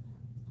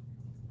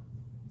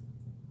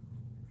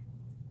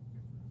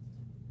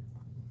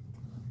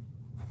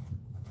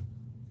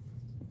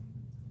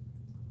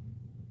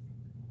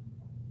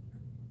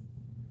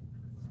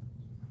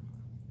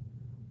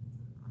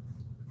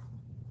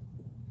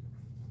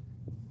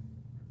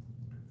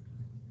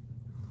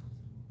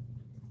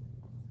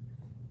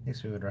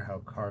 Makes me wonder how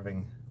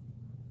carving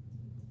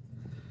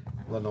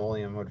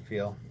linoleum would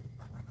feel.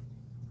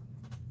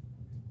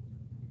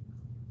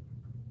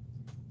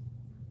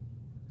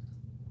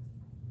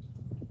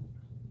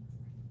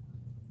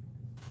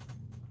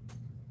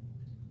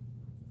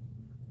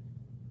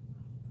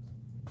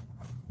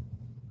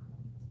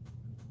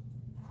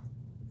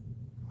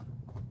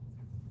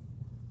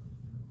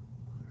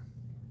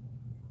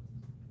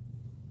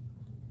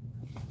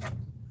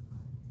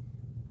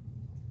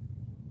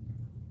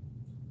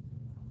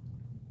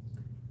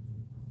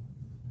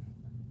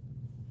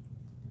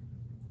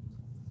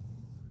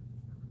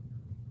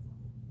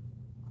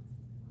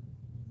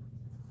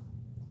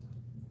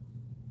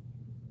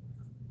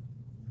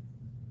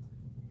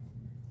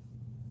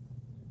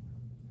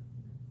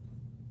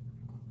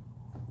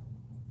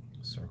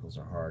 knuckles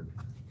are hard.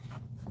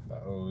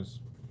 The O's.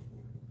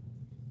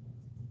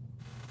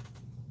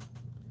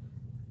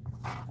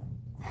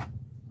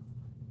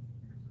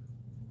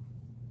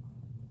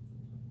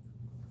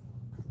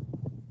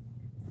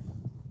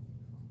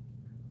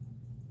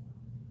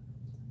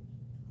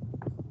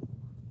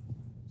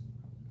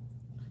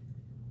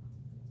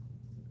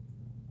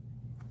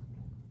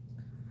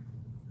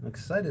 I'm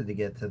excited to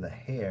get to the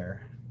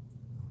hair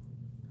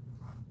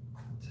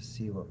to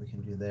see what we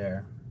can do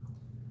there,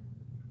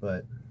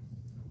 but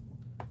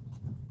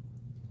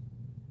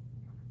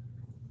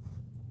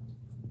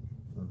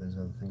well, there's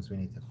other things we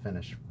need to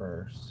finish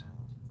first.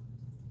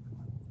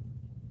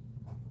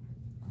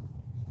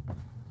 I'll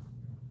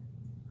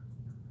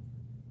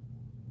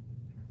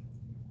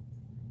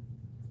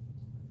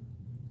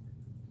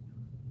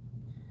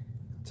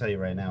tell you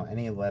right now,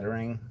 any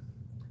lettering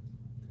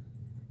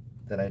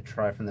that I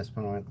try from this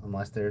point on,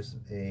 unless there's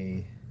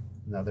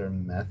another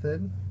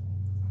method,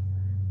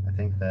 I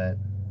think that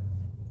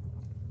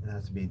it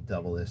has to be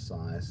double this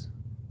size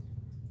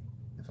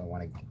if I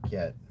want to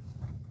get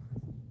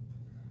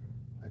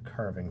a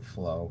curving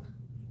flow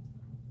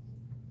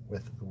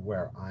with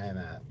where I am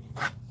at.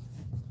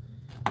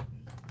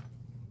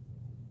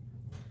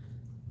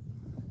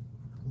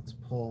 Let's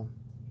pull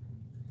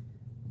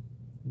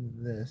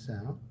this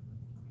out.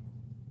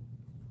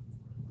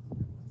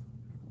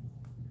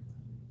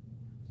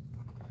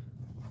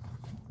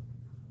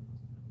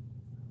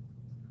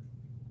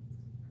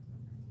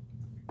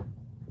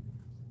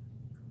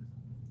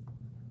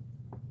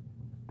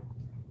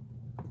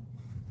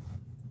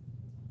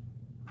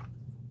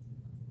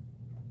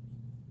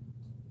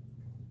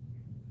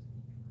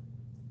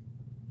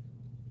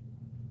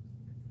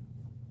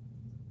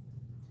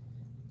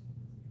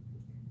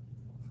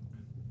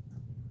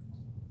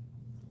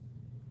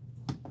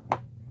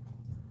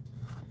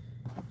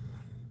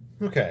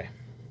 Okay.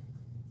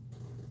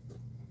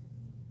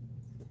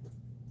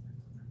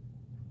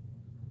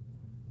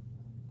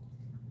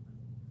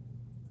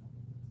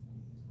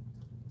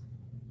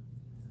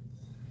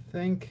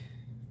 Think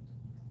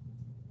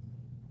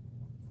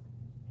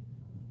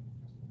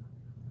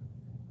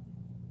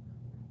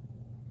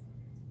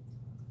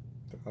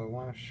I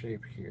want a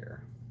shape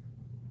here.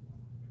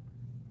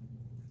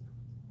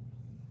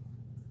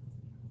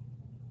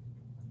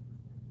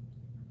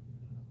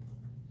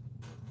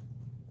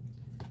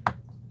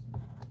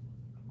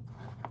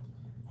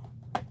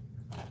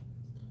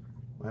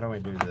 Why don't we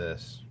do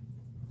this?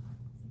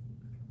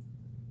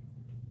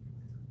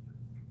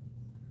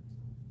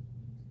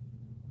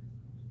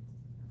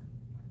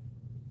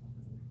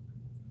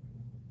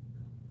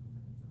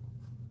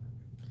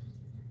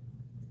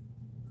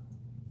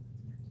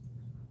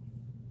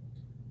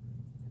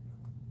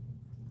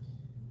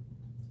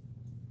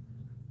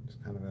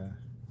 Just kind of a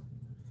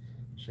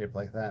shape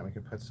like that. We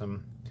could put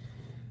some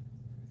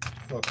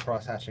little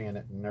cross hatching in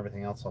it, and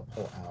everything else I'll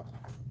pull out.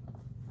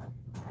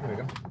 There we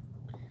go.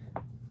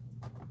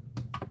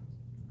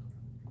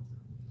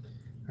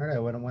 All right, I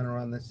went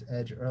around this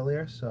edge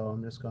earlier, so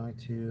I'm just going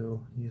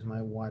to use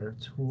my water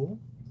tool.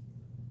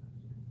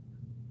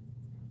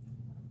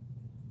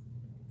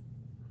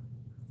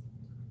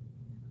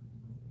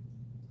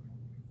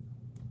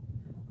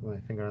 Put my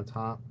finger on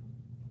top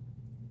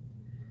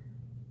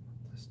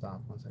to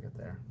stop once I get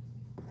there.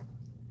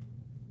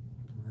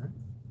 All right.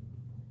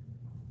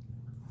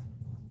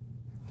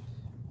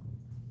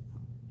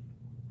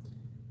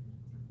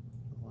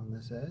 On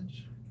this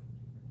edge.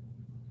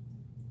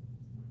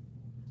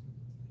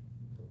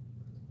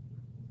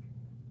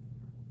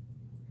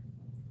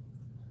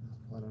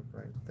 I'll put it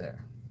right there.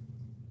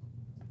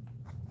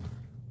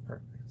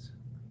 Perfect.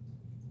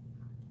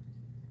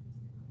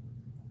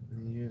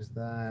 And use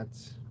that.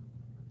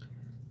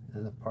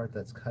 And the part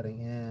that's cutting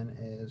in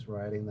is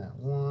writing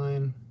that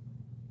line.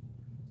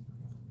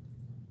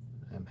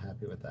 I'm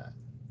happy with that.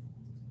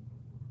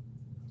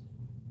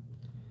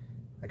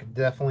 I could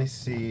definitely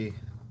see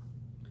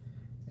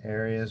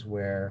areas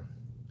where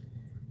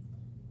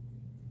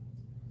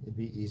it'd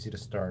be easy to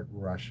start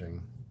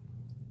rushing,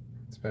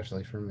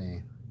 especially for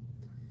me.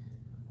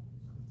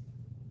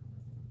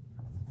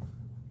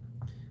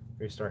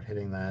 Where you start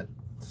hitting that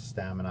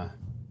stamina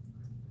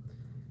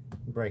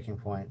breaking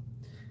point.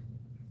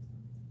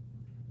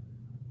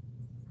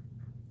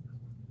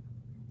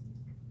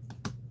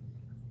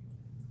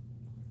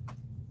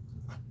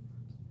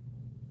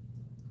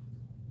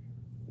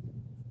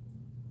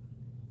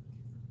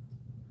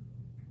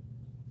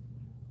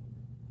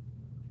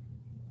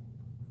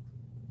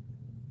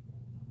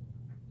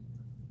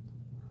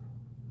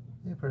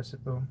 Hey,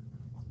 Percival.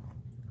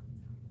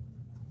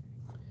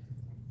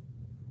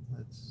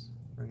 Let's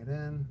bring it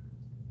in.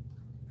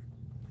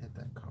 Hit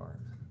that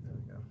card. There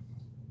we go.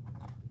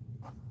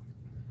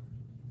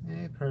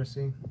 Hey,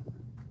 Percy.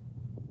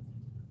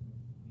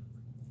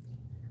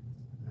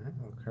 All right,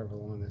 we'll curve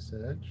along this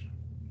edge.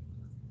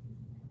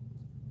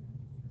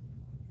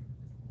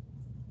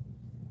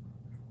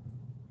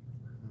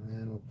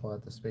 And we'll pull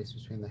out the space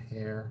between the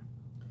hair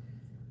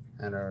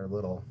and our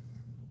little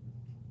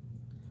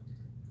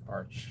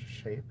arch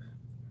shape.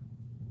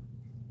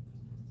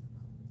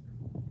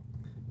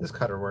 This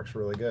cutter works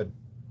really good.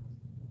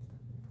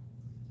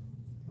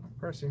 Oh,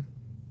 Percy.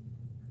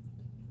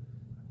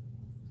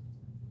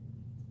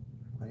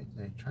 Wait,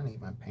 are you trying to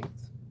eat my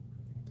paints?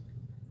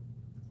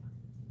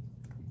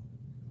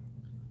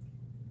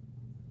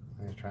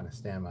 I was trying to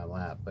stand in my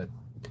lap, but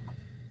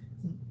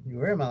you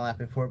were in my lap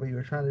before, but you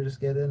were trying to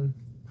just get in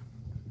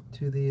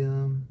to the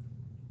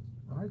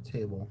art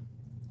table.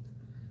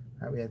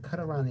 All right, we had cut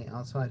around the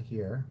outside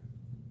here.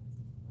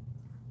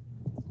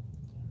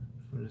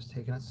 We're just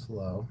taking it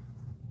slow.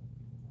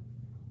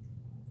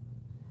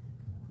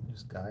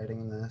 Just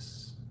guiding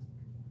this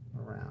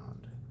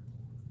around.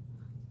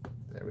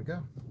 There we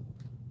go.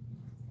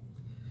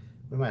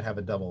 We might have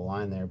a double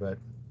line there, but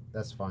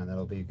that's fine.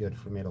 That'll be good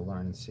for me to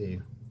learn and see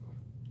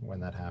when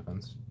that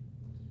happens.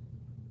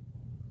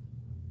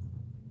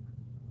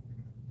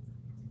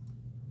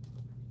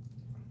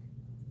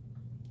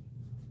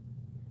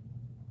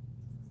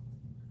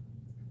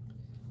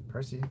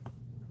 Percy.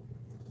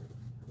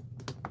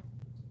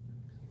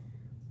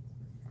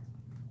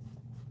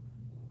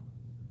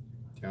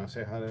 Do you want to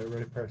say hi to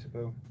everybody, Percy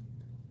Poo?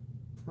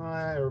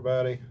 Hi,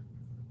 everybody.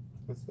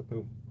 What's the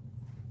poo?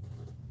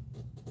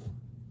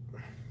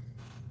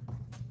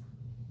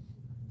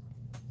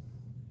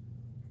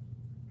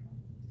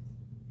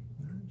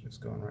 Just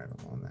going right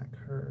along that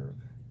curve.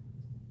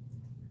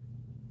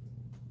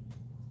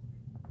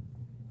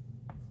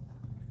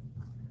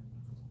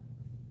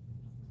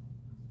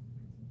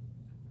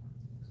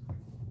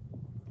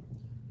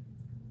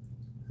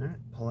 All right,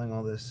 pulling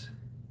all this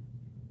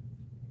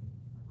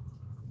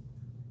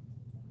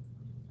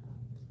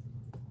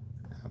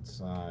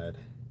outside.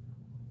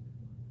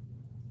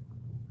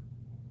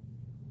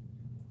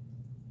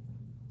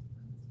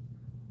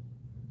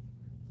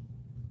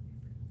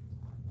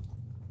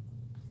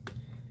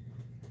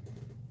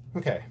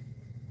 Okay.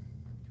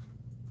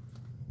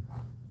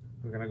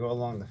 We're going to go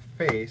along the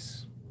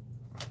face,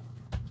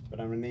 but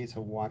I'm going to need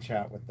to watch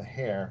out with the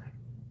hair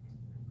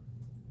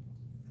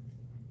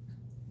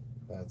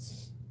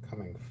that's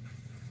coming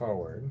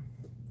forward.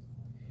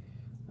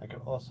 I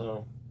could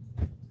also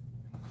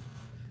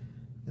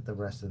get the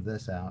rest of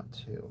this out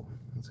too.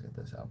 Let's get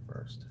this out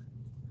first.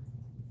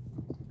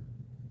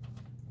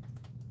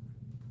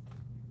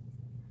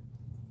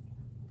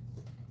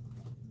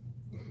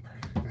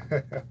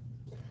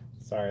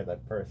 Sorry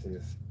that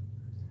Percy's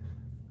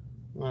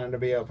wanted to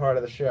be a part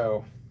of the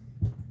show.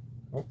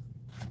 Oh,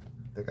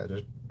 I think I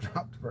just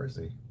dropped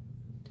Percy.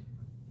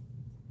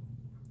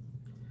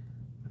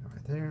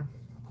 Right there.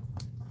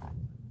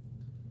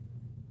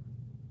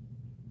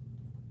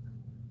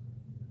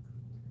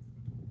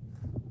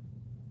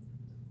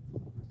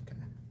 Okay.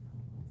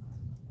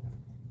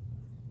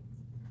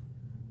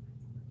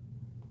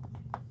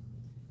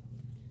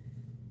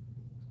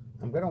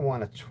 I'm going to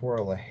want to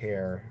twirl a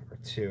hair or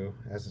two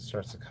as it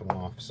starts to come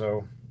off.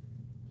 So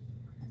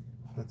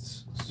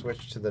let's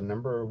switch to the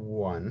number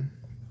 1.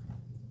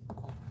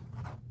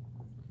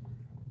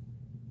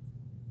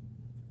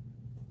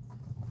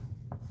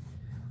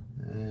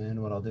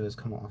 And what I'll do is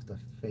come off the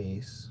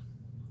face.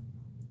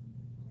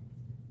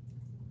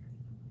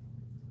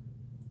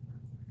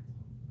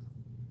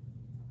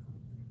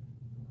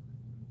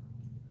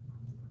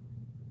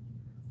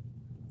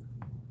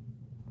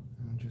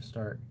 And just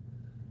start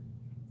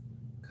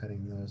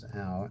cutting those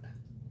out.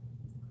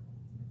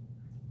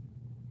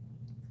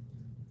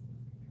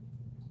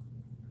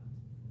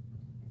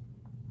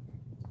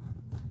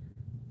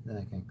 Then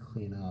I can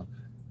clean up.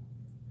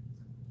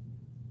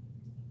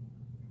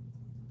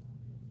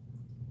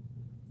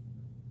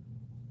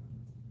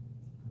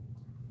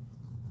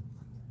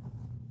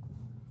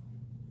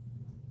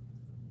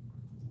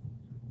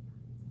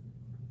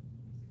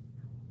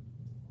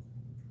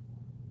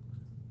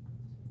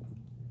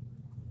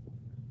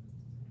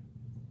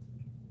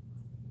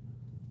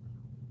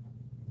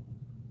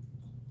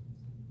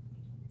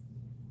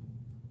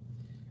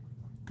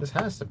 This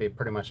has to be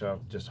pretty much a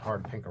just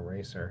hard pink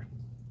eraser.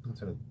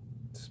 That's what it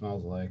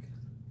smells like.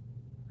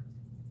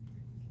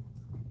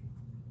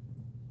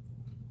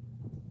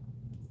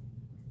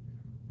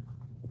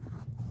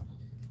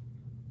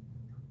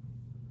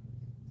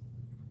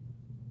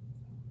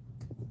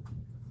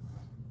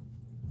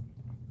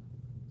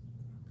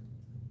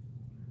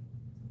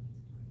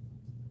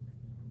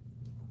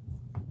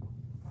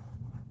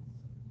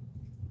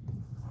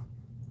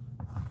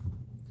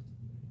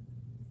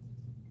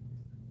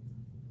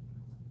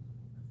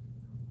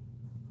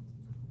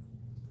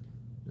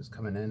 Just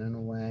coming in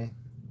a way.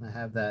 I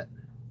have that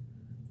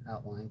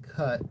outline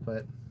cut,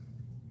 but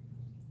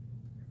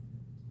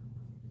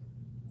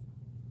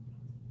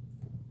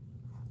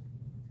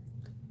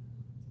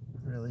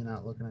really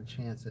not looking to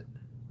chance it.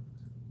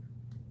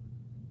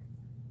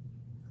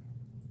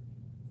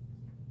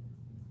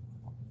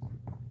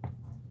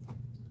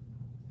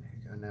 There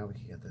you go, now we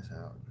can get this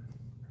out.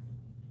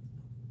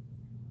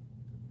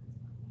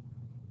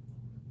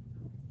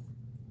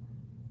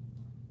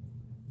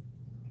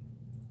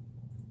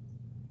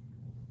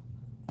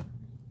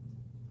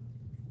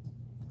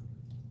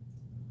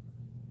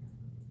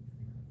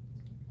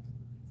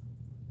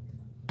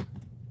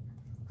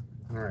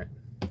 All right.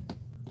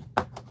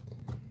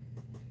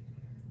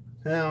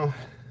 Now,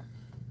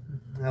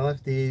 I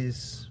left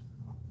these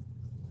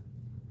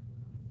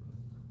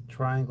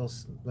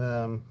triangles,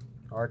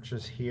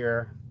 arches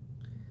here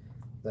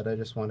that I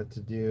just wanted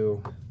to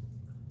do. I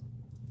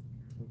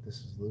think this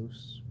is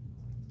loose.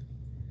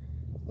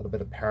 A little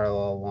bit of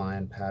parallel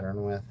line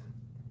pattern with.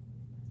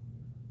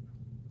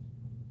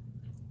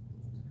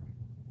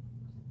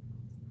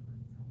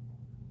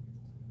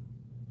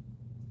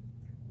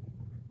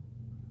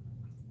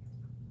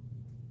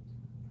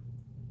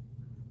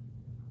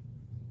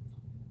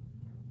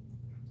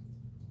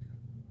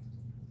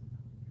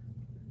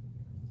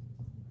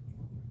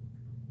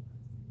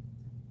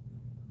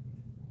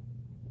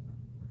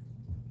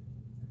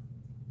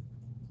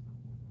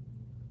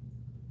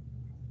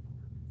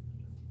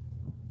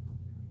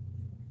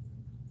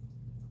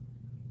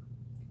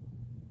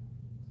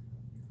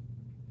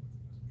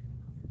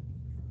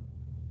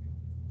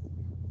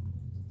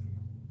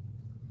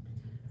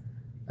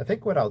 I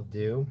think what I'll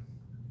do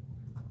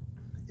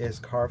is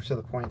carve to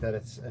the point that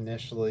it's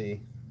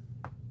initially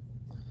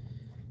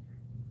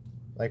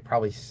like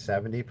probably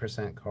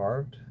 70%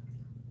 carved,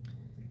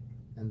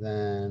 and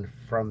then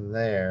from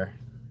there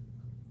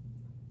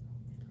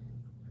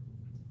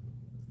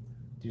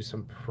do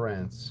some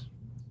prints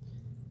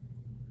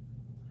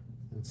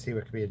and see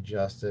what can be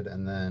adjusted,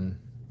 and then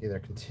either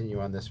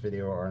continue on this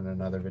video or in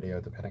another video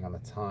depending on the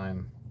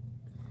time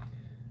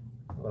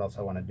what else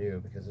I want to do,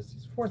 because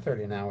it's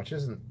 4:30 now, which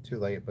isn't too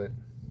late, but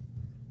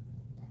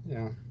you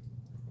know,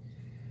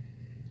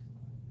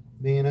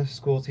 being a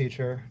school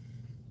teacher,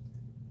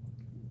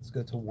 it's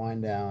good to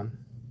wind down.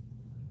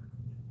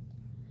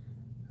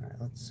 All right,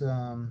 let's cut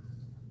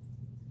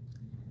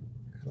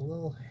a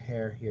little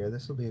hair here.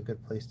 This will be a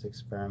good place to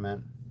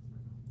experiment.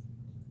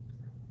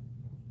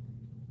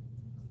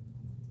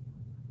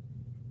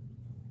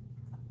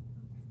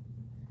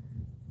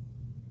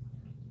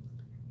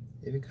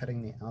 Maybe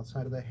cutting the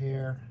outside of the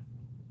hair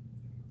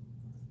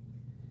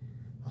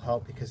will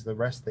help, because the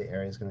rest of the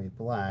area is going to be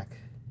black.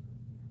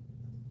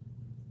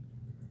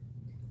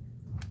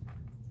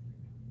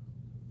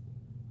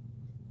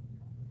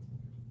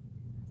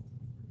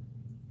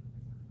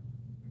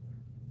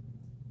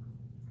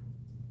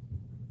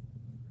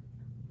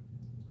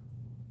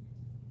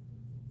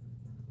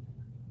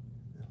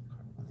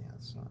 On the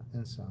outside,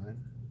 inside.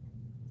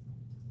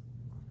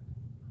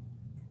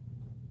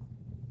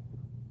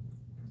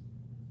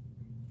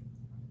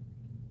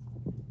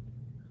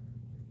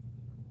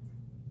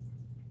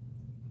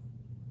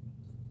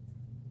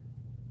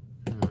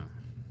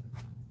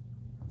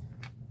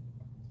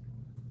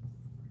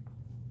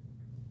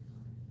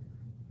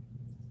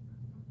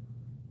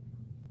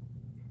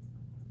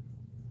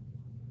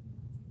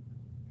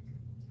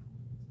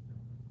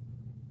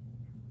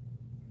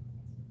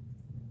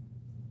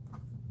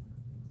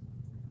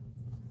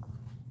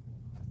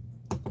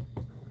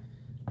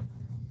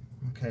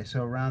 Okay,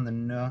 so around the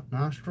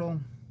nostril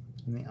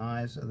and the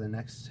eyes are the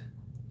next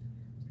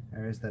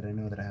areas that I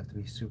know that I have to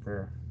be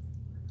super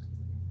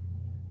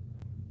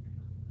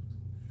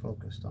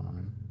focused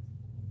on.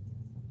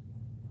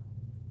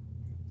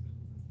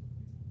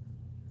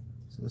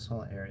 So this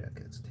whole area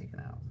gets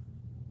taken out.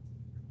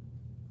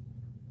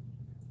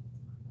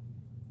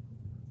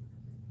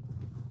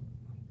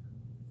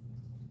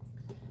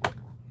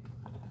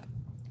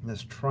 And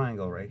this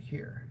triangle right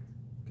here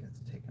gets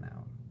taken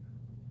out.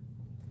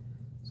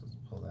 So let's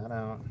pull that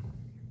out.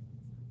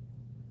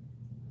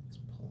 Let's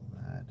pull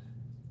that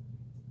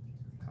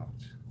out.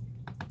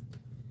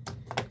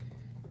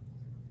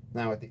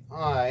 Now at the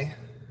eye,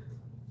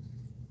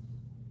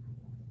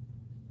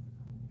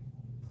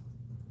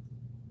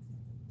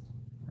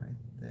 right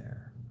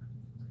there.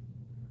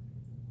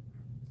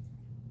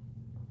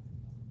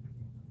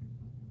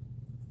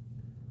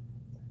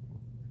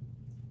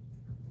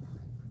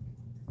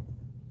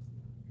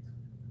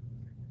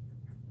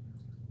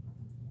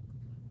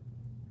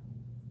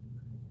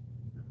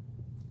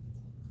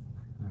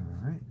 All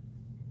right.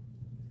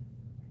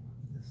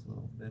 This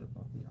little bit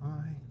above the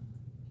eye,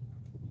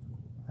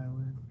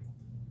 eyelid.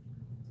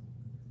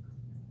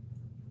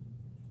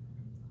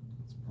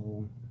 Let's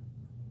pull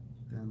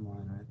thin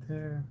line right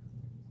there.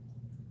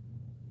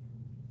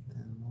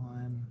 Thin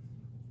line.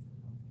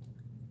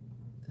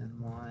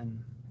 Thin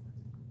line.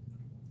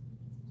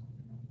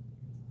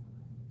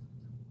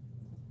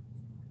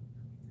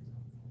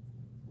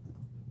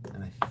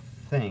 And I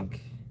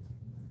think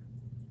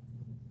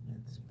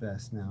it's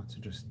best now to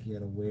just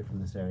get away from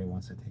this area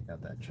once I take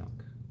out that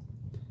chunk.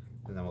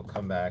 And then we'll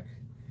come back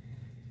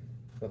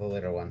with a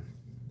later one.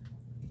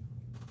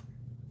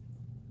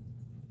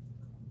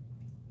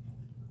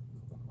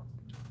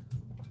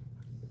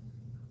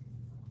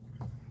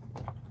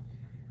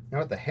 Now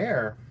with the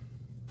hair,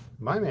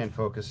 my main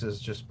focus is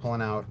just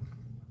pulling out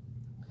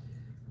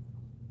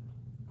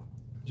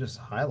just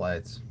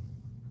highlights.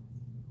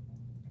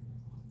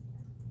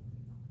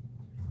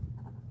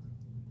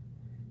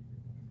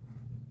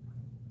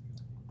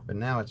 But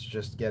now it's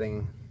just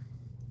getting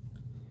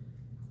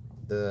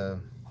the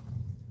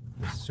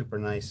super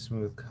nice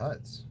smooth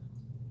cuts.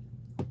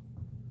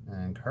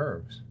 and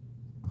curves.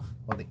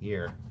 Well, the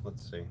ear.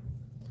 Let's see.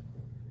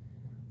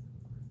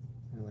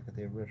 Look at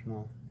the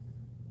original,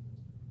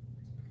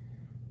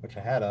 which I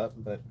had up,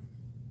 but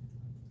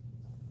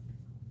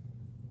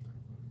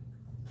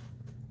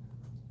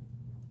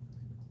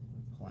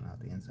pulling out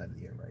the inside of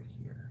the ear right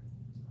here.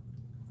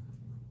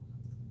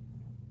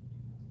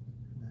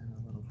 And then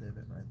a little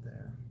divot right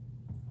there.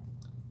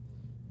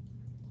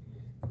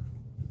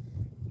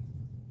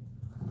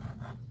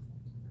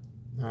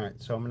 All right,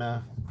 so I'm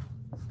gonna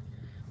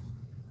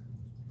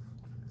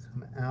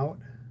come out.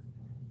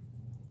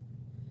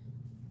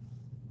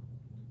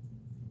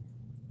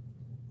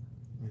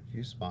 In a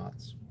few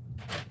spots.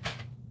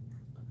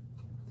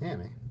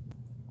 Damn it.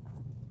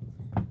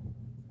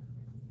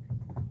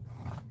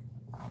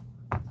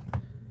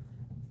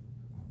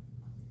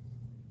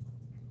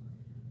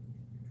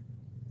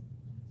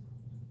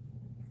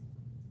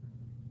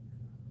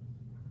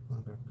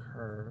 Other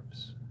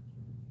curves.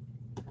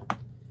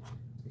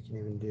 We can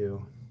even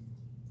do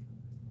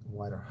a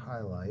wider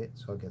highlight,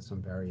 so I'll get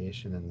some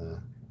variation in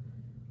the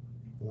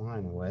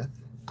line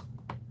width.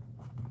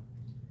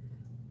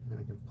 And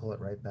I can pull it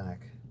right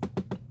back.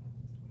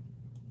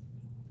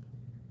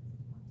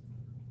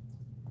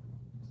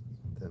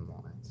 Thin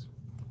lines.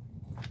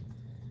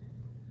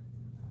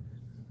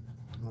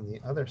 On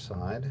the other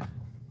side,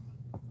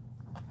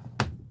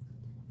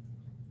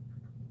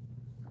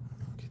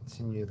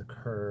 continue the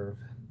curve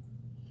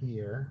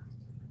here.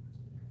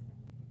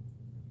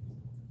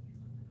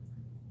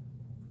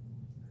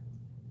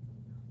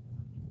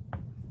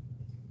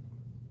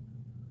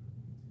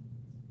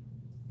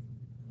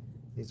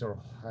 These are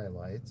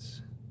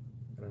highlights.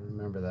 Gotta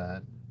remember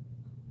that.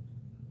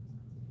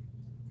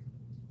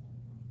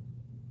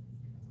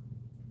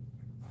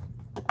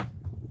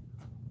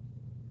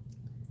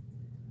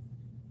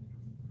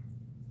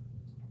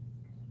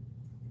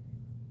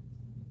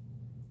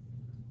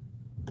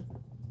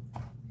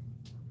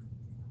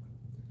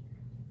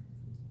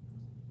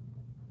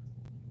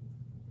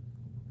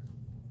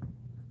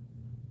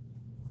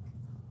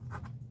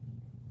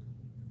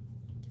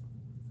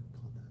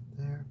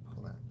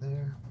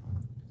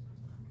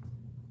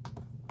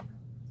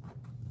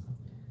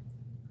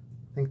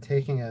 I think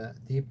taking a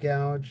deep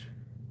gouge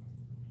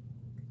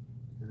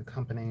and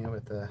accompanying it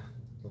with the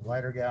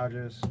lighter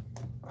gouges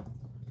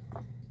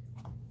will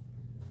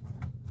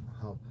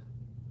help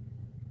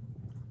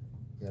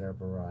get our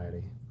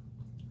variety.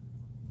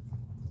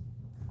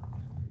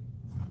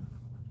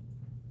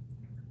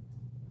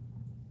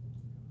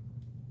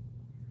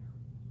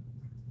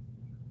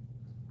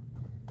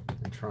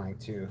 And trying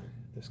to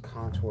just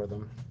contour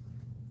them.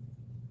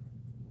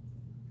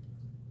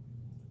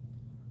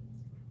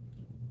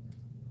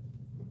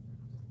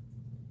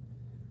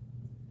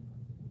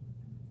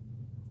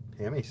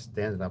 Hammy's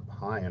standing up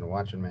high and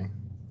watching me.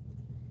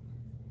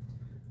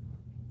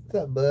 What's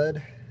up,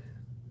 bud?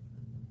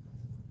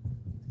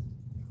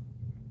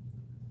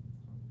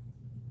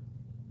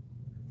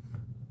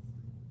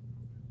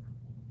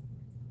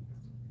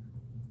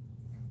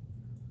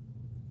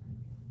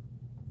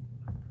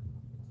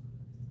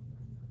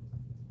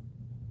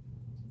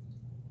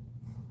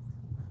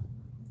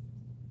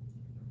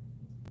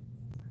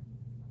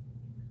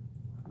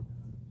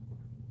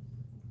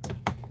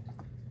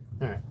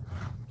 All right.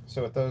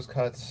 So with those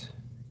cuts,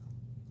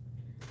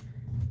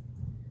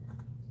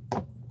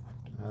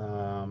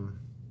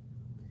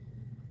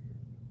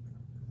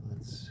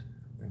 let's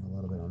bring a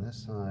little bit on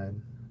this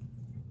side.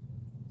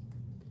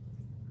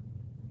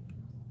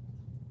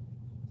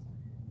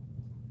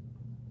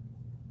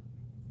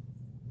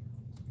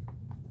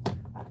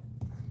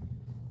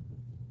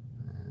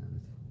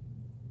 And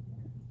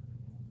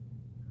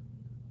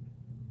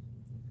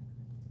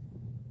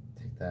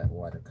take that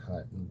wider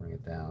cut and bring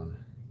it down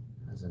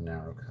as a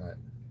narrow cut.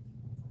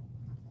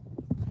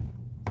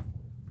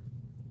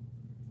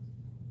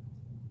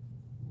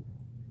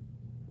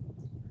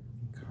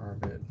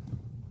 Carve it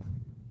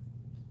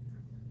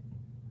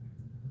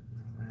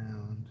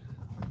around.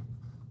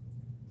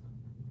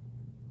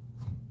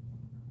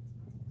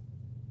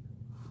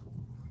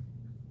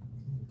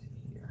 Into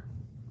here.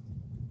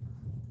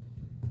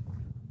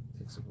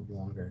 Take some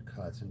longer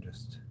cuts and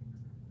just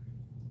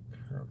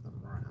curve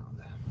them around.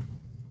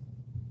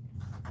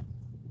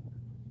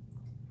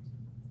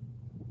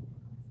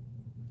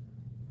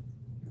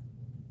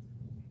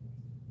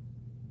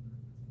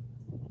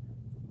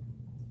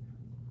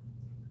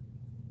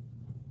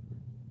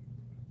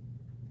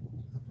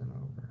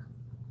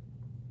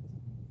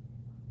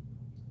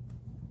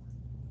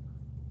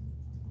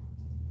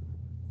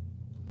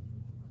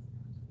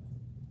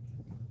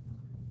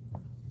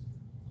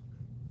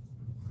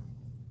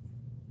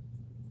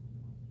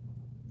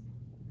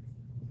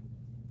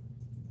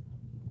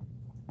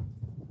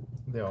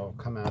 They all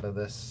come out of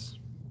this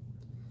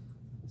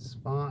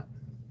spot.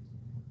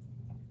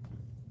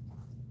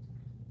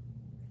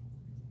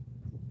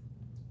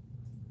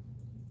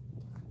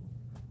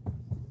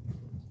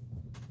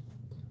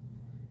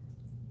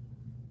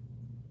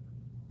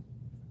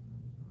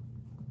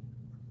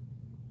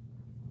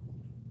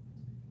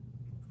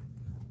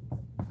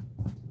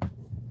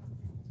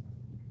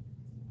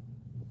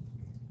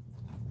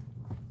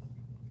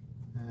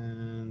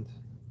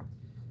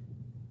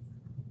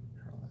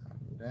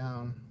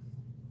 down.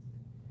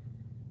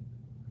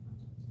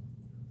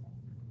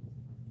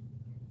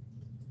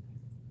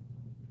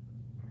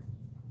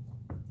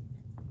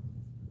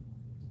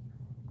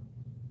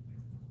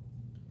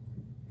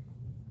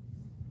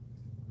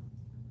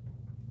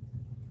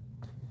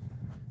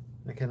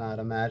 I cannot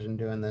imagine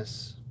doing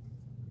this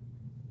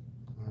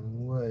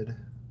on wood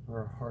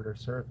or a harder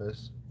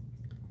surface.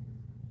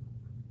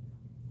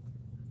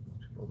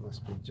 People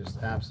must be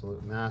just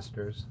absolute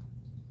masters.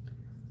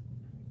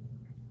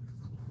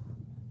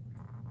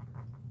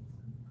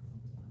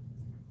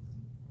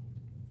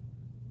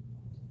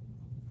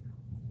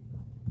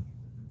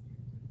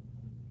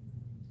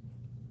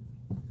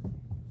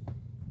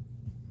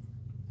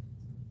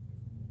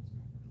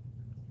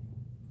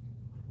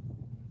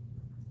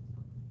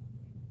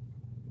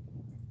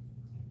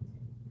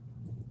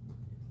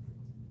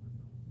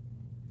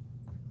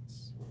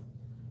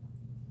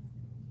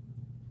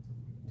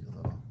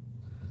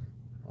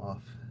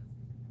 Off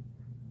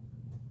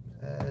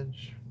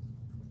edge.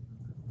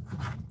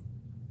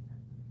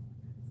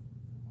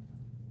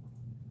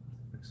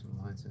 Make some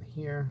lines in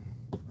here.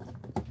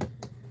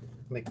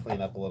 Let me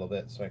clean up a little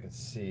bit so I can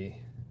see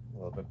a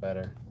little bit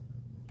better.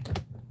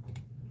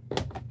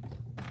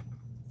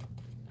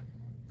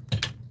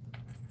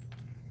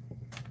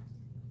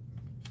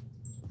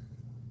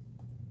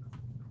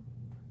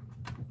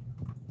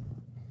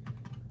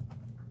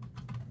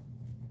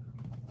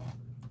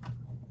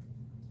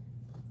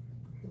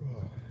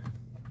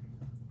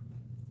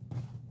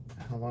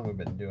 How long have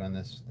we been doing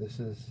this? This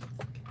is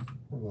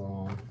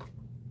long.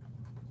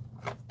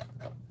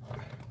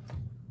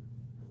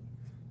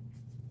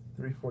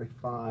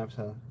 3:45.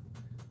 So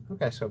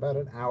okay, so about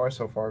an hour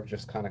so far of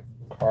just kind of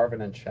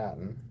carving and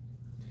chatting.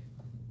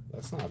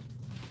 That's not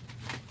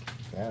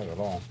bad at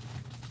all.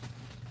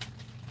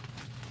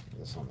 Put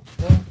this on the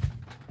floor.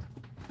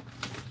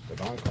 The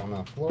donk on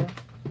the floor.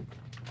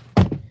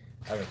 I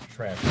have a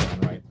trash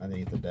can right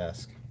underneath the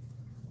desk.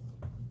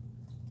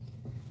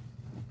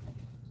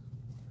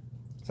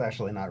 It's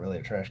actually not really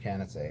a trash can,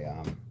 it's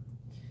a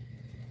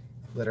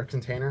litter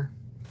container,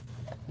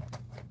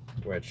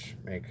 which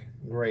make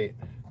great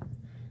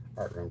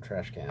art room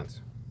trash cans.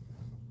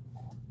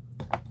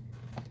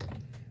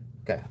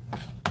 Okay,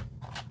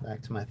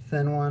 back to my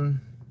thin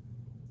one.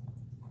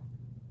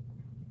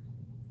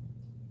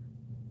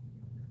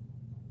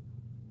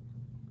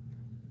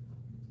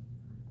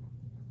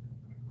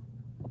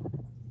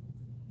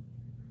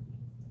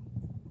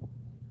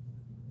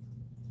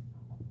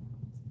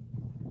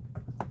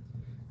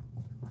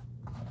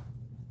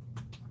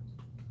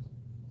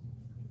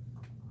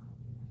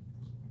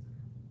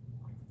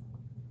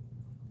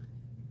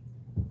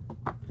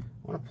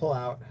 I want to pull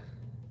out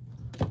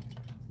a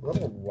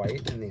little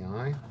white in the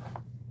eye,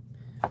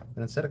 but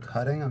instead of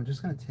cutting, I'm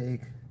just going to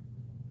take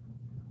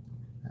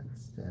and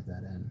stab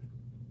that in.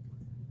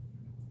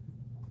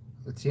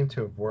 It seemed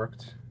to have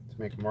worked to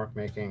make mark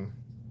making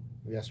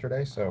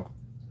yesterday, so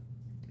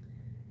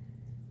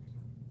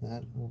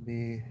that will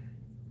be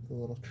the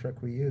little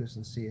trick we use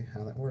and see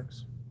how that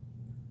works.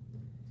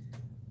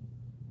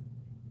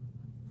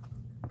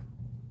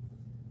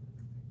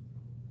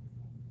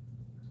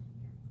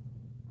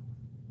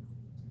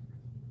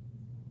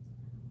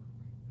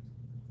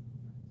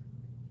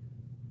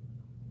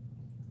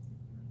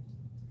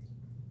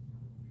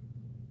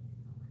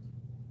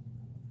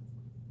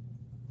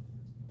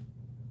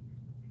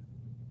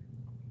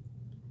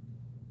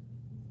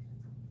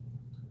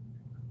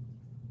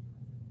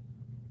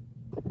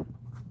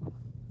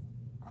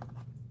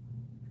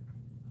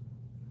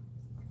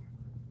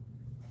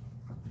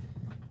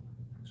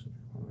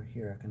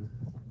 Here I can.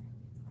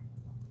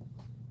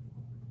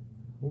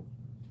 Oop.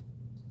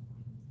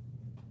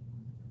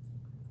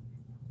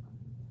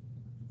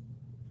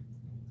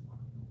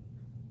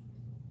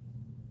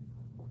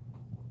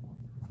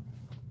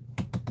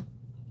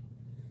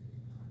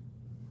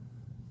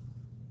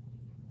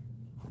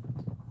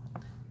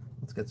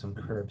 Let's get some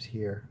curves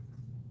here.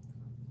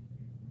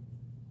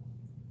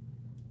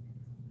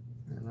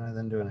 And rather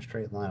than doing a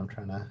straight line, I'm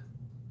trying to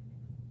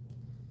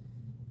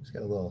just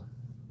get a little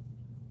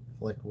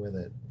flick with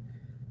it.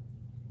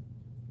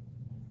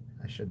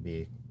 I should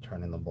be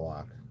turning the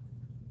block.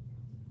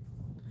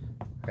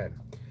 Okay,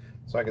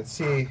 so I can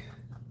see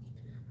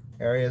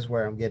areas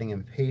where I'm getting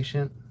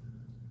impatient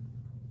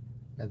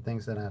and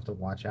things that I have to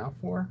watch out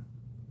for.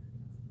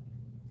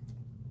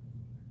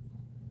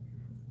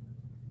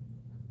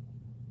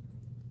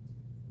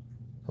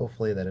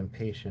 Hopefully that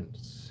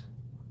impatience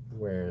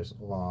wears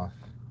off.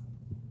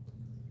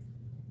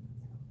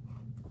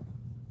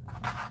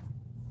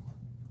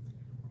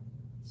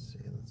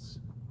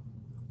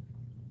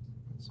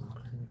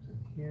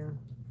 Here.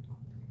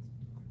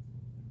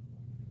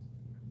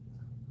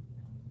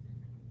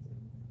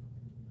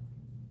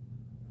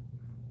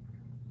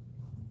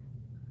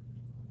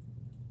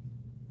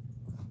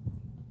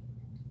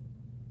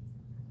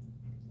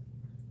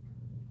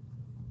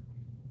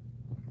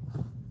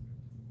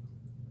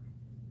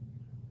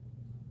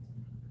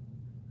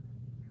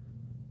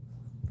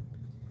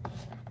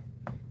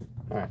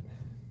 All right.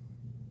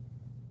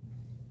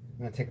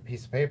 going to take a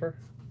piece of paper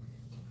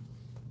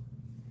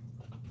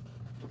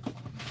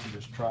and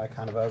just try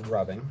kind of a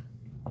rubbing.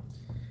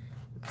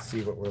 Let's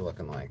see what we're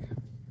looking like.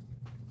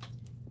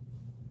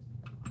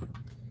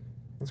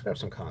 Let's grab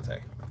some Conte.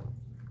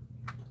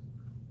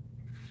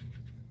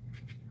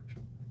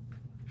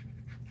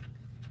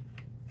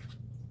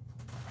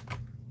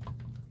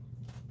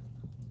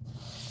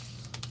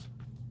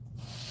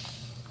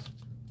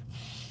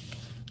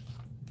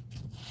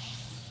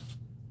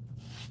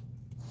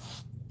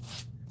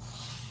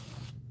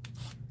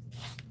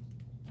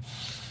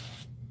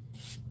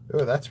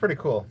 Ooh, that's pretty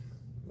cool.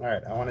 All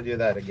right, I want to do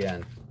that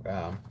again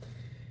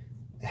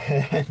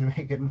and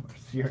make it more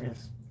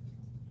serious.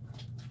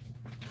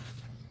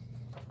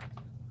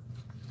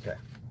 Okay.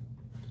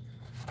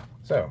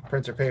 So,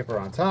 printer paper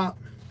on top.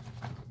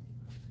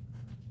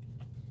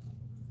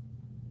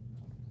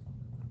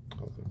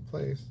 Hold it in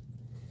place.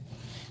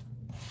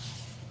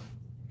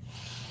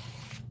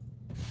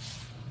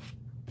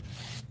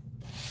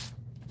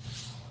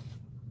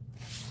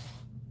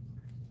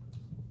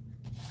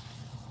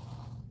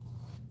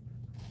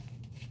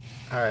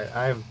 All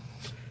right,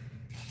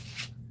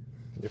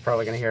 you're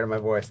probably going to hear it in my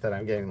voice that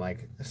I'm getting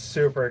like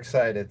super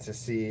excited to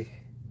see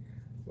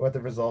what the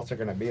results are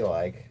going to be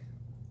like.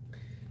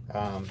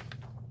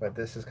 But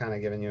this is kind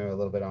of giving you a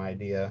little bit of an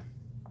idea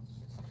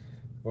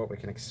what we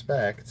can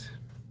expect.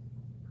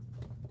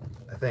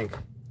 I think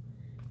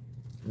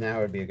now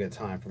would be a good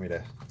time for me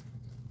to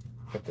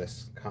put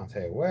this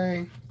Conte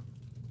away.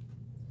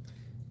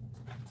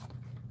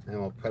 And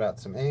we'll put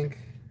out some ink.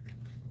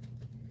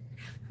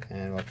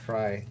 And we'll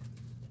try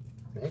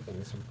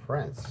making some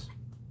prints.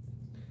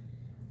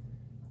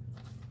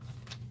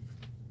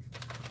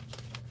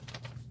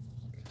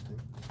 Okay.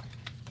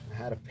 I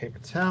had a paper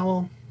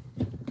towel.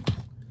 I'm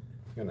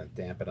going to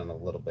damp it on a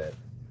little bit.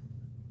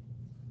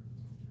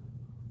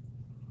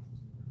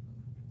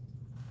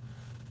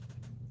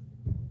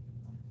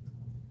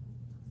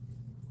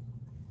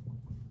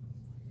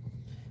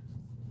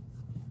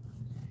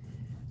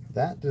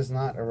 That does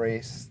not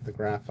erase the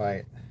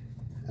graphite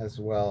as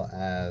well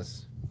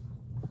as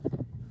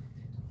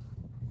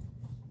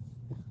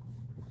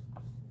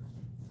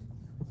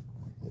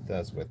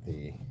does with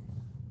the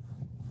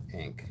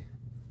ink.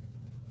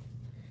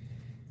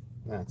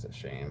 That's a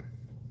shame.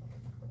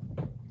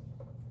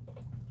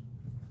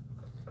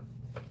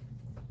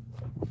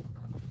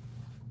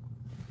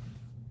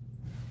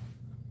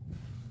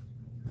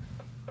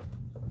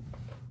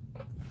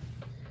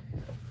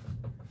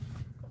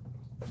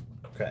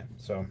 Okay,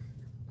 so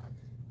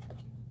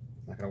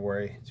not going to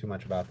worry too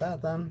much about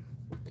that then.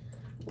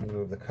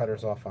 Move the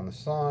cutters off on the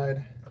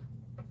side.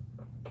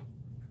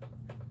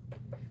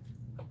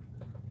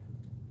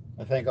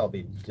 I think I'll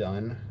be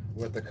done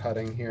with the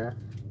cutting here.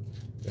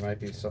 There might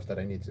be stuff that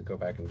I need to go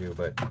back and do,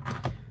 but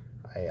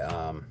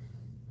I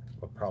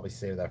will probably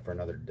save that for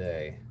another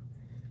day.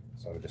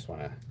 So I just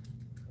want to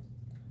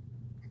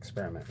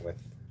experiment with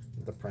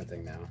the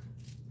printing now.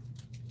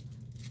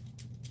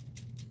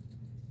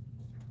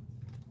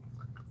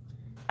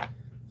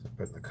 So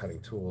putting the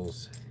cutting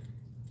tools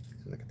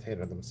in the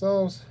container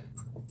themselves.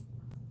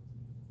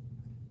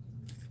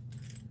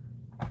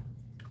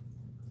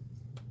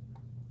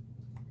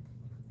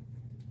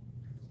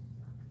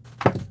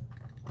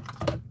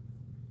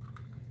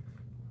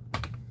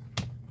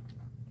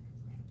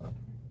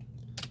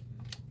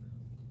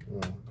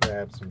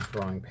 Grab some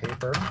drawing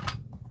paper.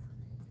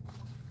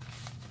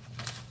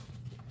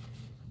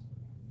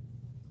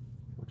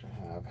 Which I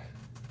have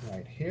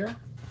right here.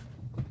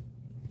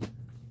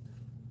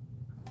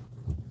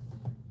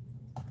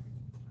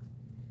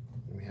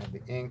 And we have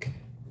the ink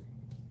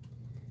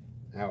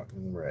out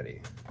and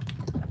ready.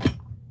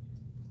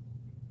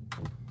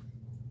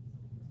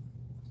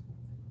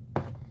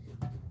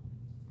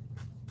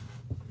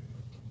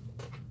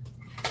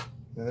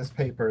 Now this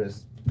paper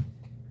is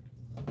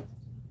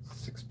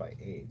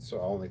 6x8, so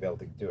I'll only be able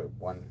to do it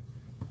one.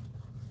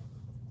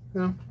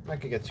 No, I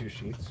could get 2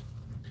 sheets.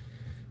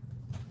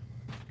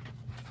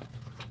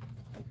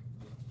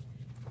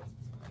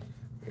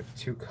 We have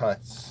 2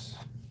 cuts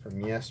from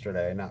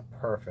yesterday, not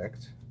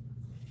perfect.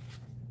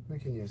 We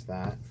can use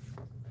that.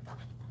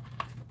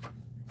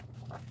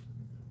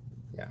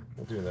 Yeah,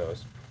 we'll do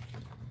those.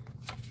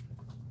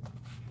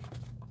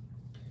 All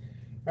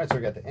right, so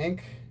we got the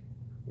ink.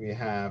 We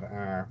have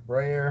our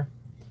brayer.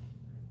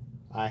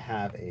 I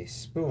have a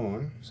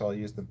spoon, so I'll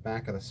use the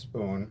back of the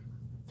spoon.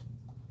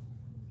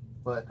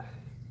 But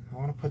I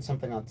want to put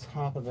something on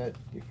top of it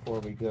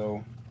before we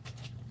go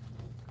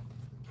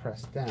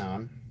press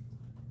down.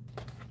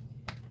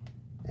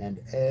 And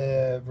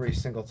every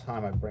single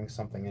time I bring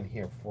something in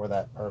here for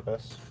that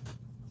purpose,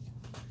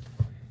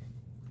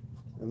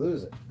 I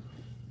lose it.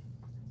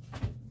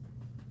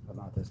 But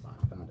not this time,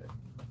 I found it.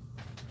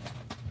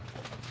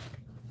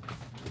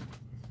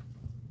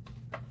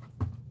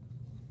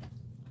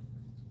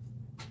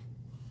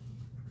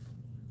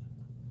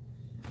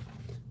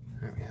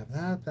 All right, we have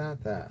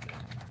that.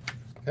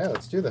 Okay,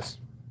 let's do this.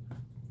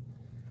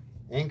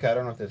 Ink, I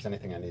don't know if there's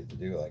anything I need to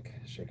do, like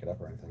shake it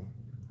up or anything.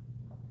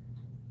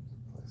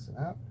 Place it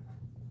up.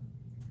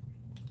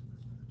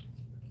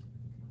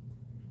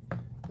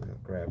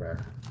 grab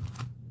our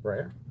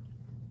brayer.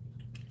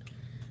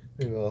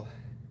 We will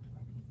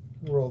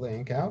roll the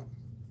ink out.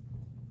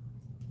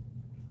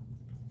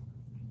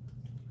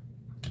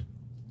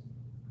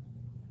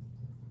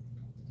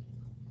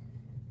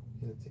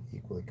 Get it to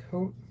equally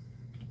coat.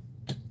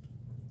 Okay,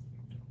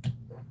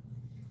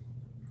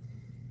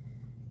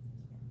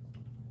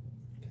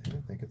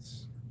 I think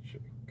it's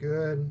should be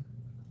good.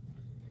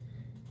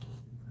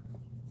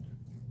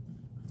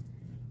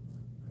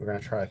 We're going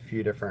to try a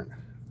few different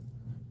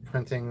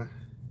printing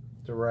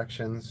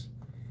directions.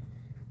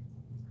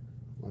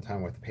 One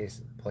time with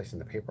placing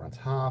the paper on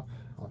top.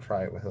 I'll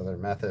try it with other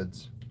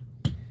methods.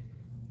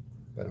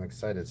 But I'm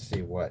excited to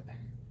see what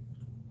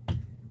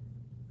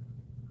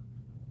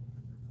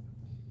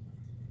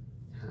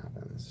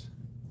happens.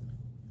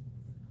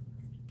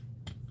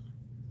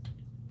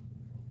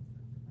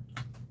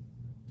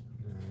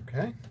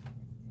 Okay.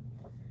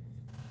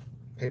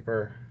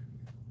 Paper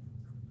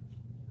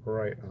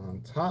right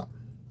on top.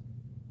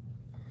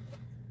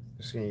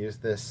 Just going to use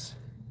this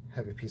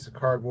heavy piece of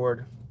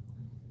cardboard.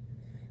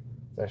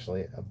 It's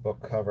actually a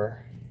book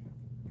cover.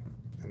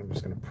 And I'm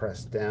just going to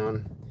press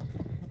down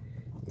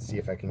and see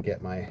if I can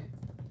get my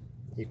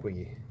equal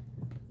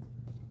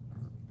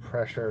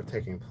pressure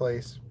taking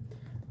place.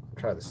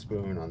 I'll try the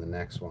spoon on the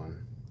next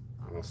one,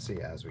 and we'll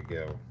see as we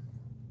go.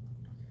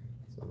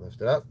 So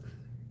lift it up.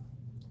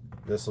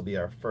 This will be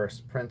our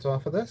first print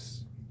off of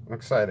this. I'm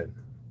excited.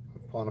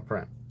 I'm pulling a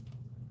print.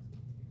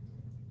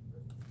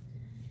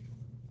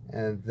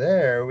 And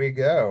there we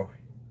go.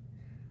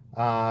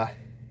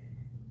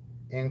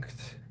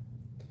 Inked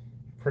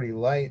pretty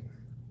light,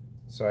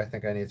 so I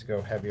think I need to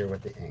go heavier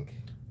with the ink.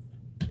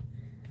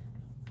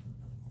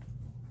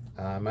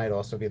 Might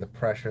also be the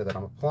pressure that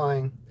I'm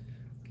applying,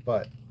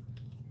 but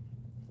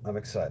I'm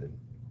excited.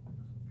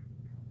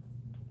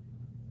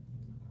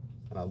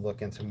 And I'll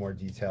look into more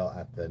detail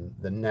at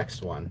the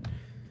next one,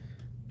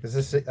 because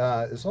this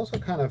is also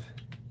kind of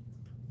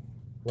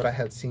what I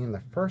had seen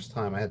the first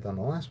time I had done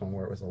the last one,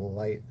 where it was a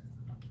light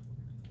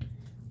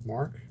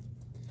mark.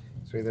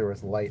 So either it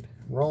was light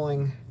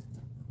rolling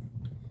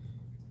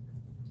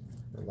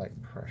or light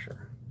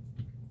pressure.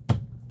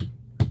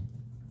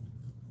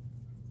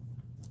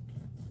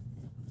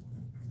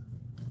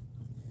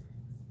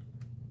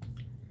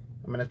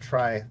 I'm going to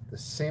try the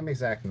same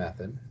exact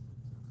method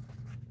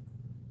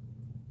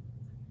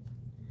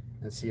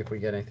and see if we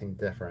get anything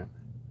different.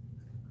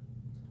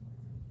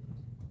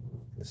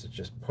 This is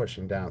just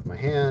pushing down with my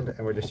hand,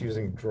 and we're just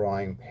using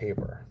drawing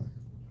paper.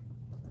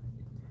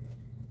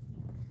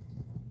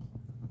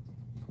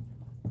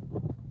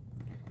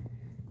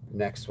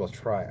 Next, we'll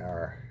try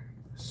our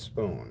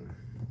spoon.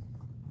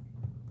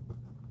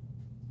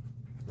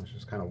 I was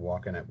just kind of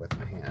walking it with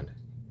my hand.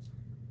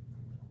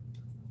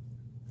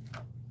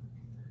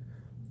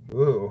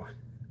 Ooh,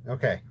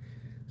 okay.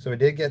 So it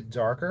did get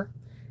darker.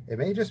 It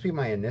may just be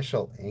my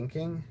initial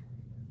inking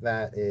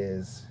that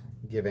is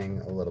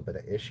giving a little bit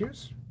of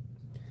issues.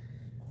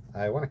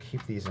 I want to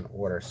keep these in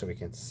order so we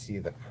can see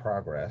the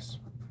progress.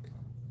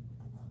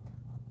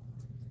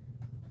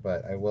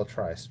 But I will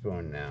try a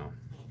spoon now.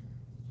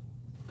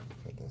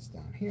 Put this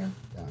down here,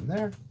 down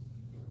there.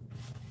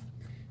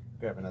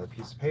 Grab another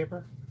piece of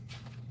paper.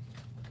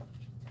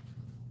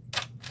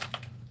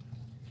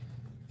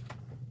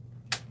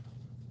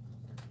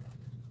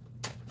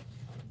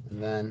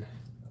 And then,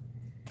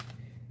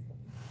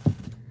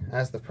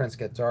 as the prints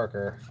get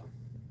darker,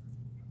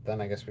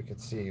 then I guess we could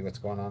see what's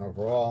going on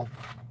overall.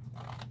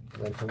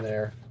 And then from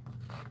there,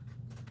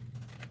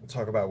 we'll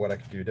talk about what I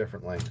could do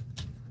differently.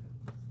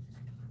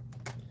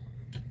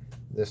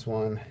 This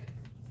one,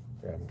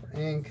 grab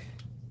more ink,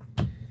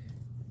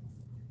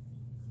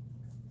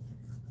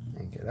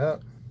 ink it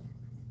up.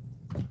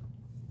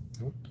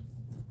 Oop.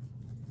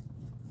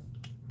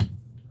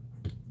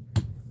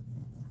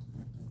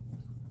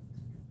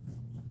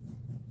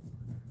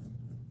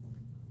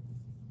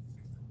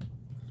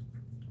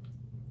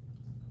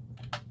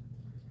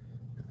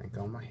 Ink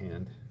on my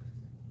hand.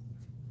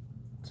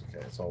 It's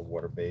okay, it's all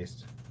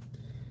water-based.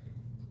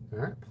 All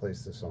right,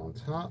 place this on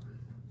top.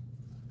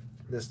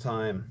 This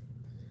time,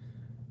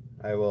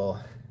 I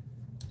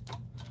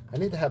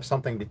need to have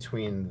something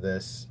between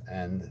this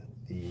and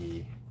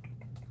the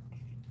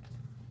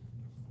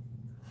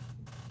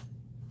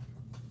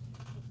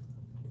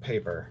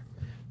paper,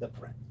 the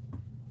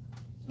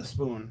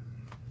spoon.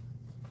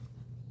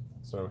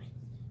 So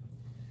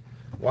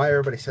why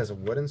everybody says a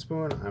wooden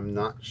spoon, I'm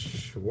not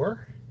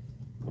sure.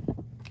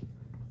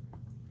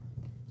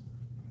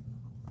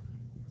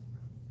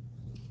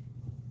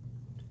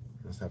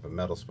 I must have a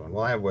metal spoon.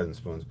 Well, I have wooden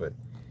spoons, but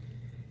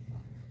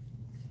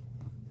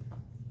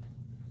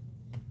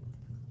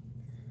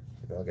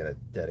I'll get a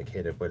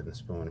dedicated wooden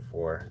spoon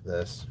for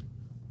this.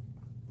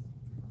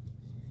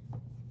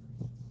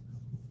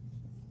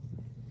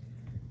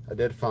 I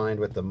did find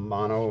with the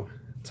mono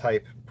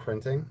type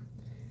printing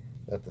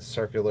that the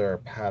circular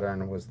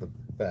pattern was the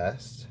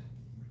best.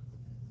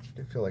 I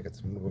do feel like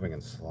it's moving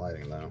and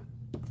sliding though.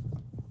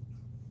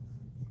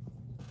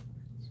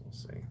 So we'll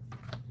see.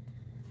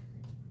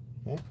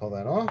 Okay, pull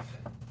that off.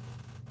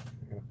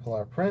 We're going to pull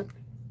our print.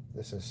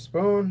 This is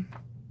spoon.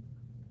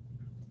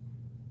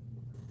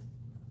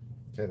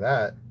 Okay,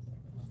 that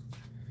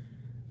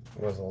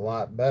was a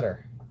lot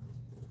better.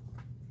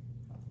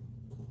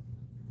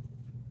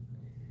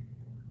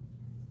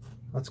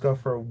 Let's go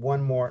for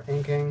one more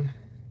inking,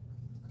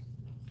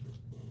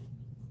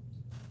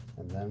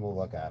 and then we'll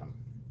look at them.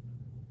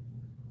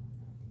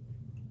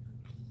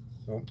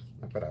 Oh,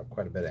 I put out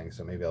quite a bit of ink,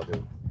 so maybe I'll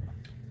do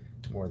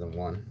more than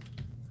one.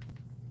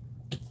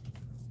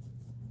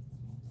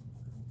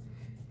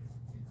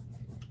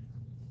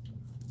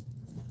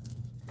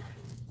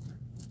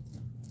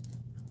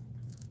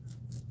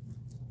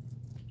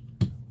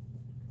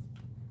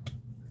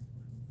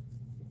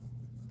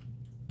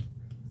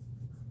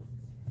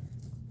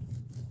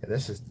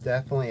 This is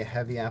definitely a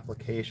heavy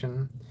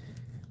application,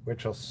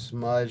 which will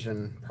smudge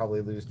and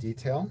probably lose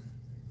detail.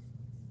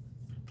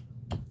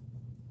 I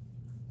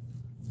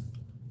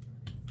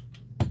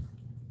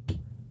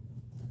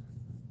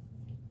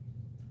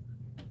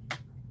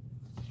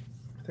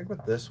think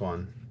with this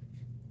one,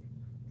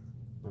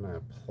 I'm going to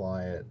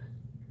apply it.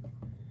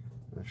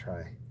 I'm going to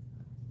try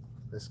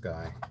this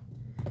guy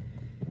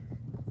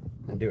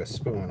and do a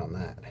spoon on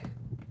that.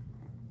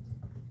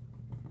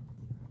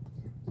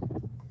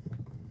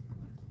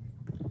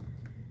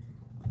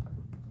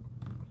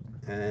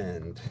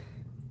 And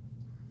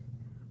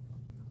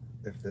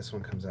if this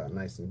one comes out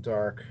nice and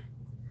dark,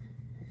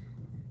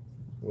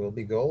 we'll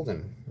be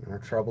golden. Our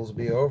troubles will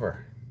be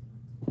over.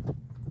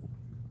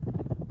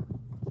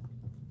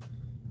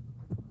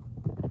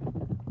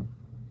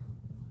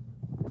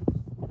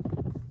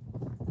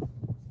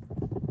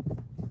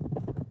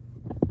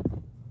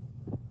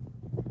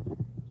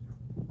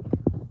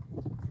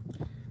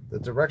 The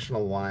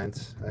directional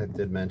lines, I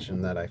did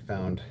mention that I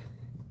found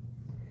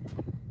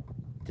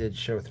did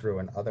show through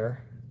in other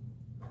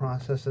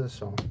processes,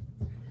 so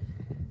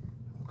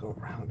I'll go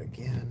around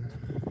again.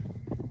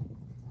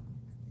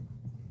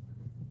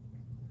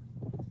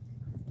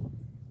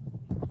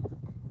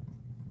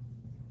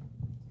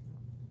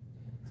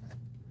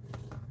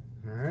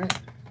 All right,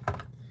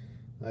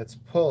 let's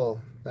pull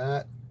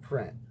that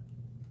print.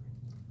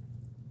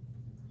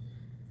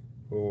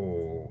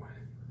 Oh,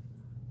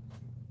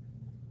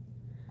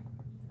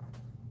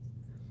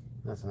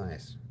 that's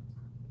nice.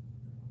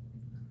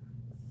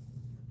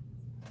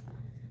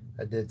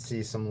 I did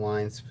see some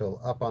lines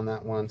fill up on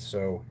that one,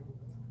 so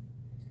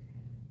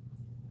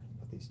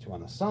put these two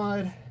on the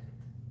side.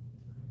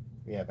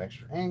 We have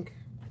extra ink.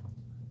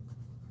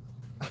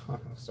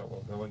 So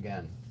we'll go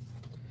again.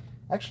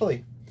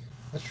 Actually,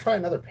 let's try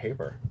another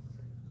paper.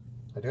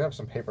 I do have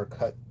some paper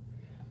cut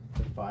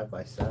to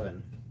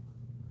 5x7.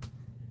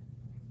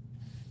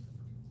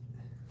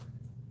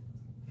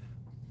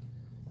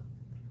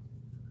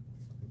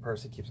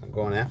 Percy keeps on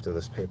going after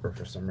this paper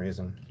for some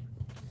reason.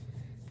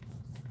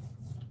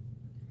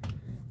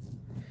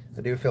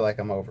 I do feel like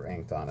I'm over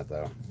inked on it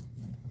though.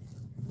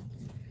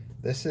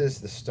 This is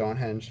the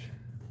Stonehenge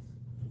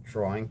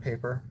drawing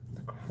paper,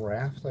 the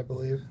craft, I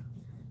believe,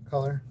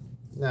 color.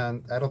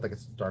 No, I don't think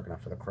it's dark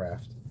enough for the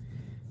craft.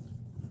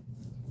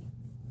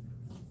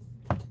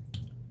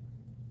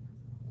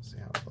 Let's see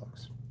how it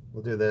looks.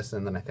 We'll do this,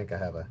 and then I think I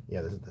have a,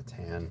 yeah, this is the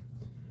tan.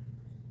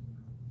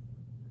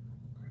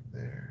 Right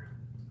there.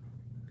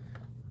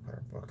 Put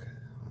our book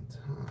on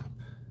top.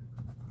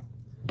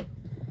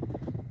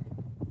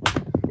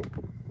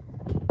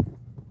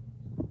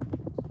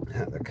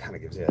 That kind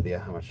of gives you the idea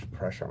how much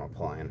pressure I'm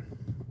applying.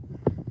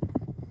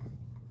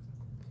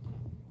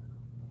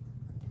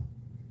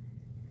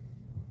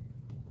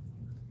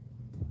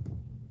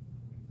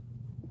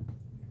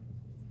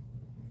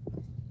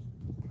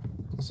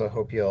 Also, I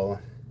hope you'll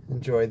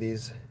enjoy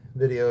these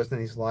videos and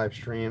these live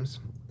streams.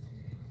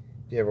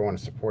 If you ever want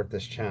to support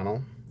this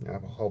channel, I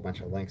have a whole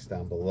bunch of links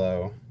down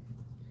below.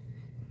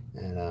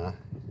 And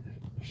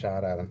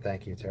shout out and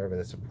thank you to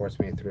everybody that supports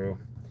me through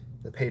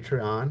the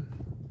Patreon.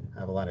 I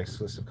have a lot of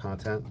exclusive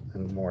content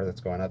and more that's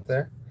going up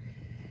there.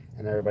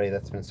 And everybody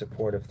that's been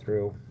supportive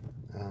through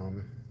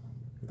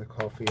the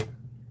Ko-fi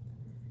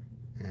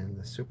and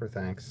the super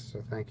thanks.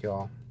 So thank you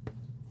all.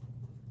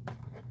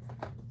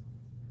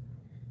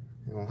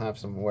 And we'll have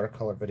some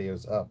watercolor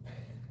videos up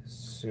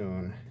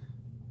soon.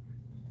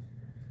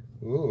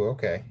 Ooh,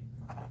 okay.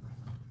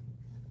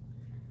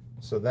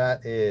 So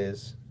that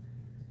is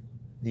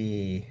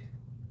the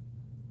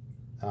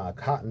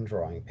cotton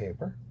drawing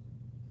paper.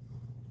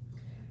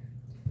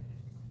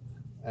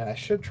 And I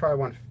should try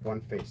one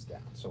face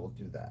down, so we'll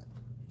do that.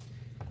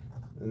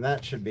 And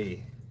that should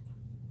be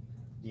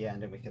the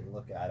end, and we can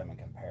look at them and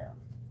compare them.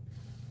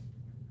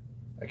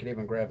 I could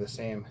even grab the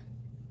same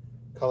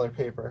color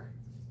paper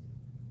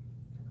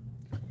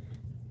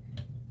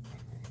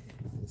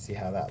and see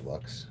how that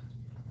looks.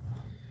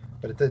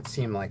 But it did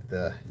seem like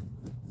the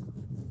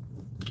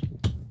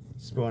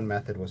spoon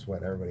method was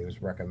what everybody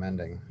was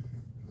recommending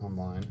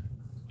online.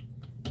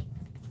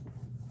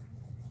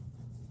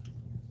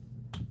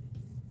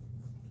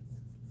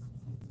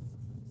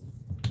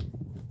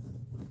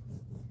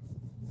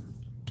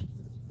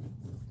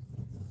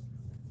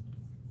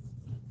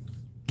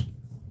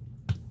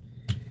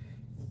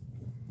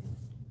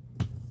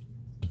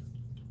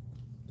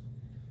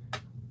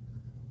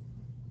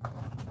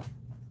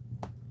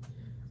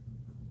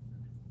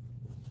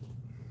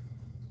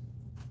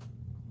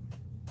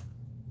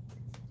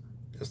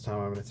 This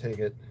time I'm going to take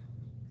it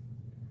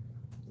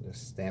and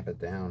just stamp it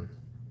down.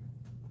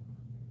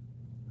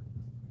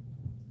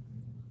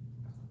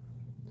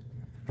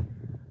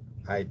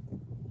 I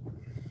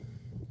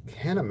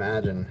can't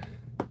imagine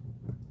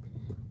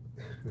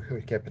we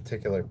would get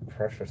particular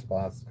pressure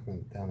spots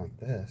coming down like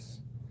this,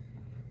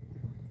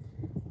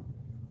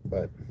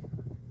 but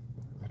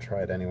I'll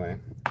try it anyway.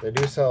 They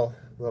do sell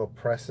little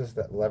presses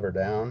that lever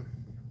down.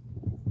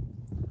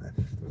 I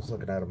was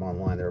looking at them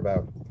online. They're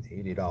about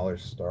 $80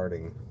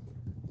 starting.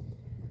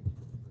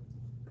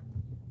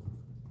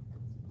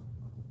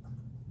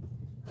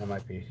 That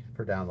might be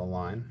for down the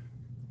line.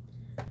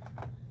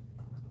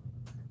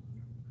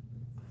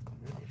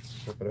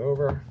 Flip it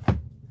over and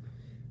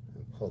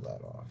pull that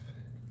off.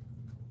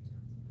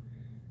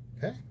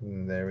 Okay,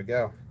 and there we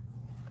go.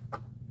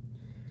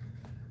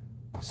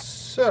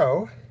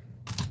 So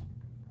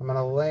I'm going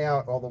to lay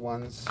out all the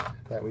ones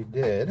that we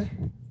did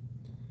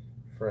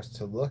for us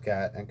to look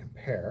at and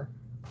compare.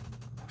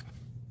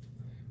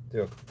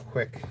 Do a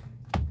quick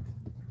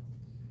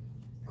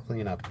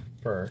cleanup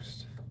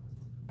first.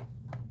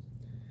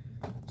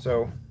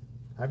 So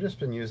I've just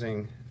been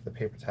using the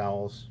paper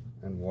towels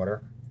and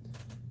water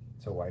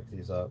to wipe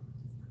these up,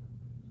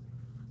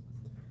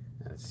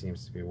 and it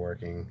seems to be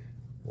working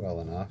well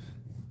enough.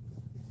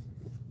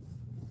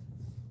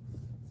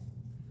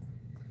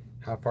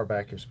 How far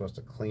back you're supposed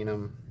to clean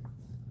them,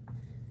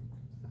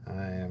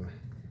 I am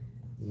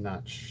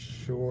not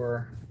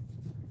sure.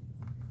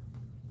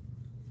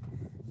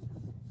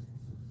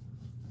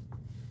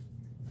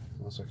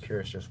 I'm also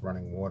curious, just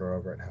running water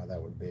over it, how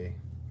that would be.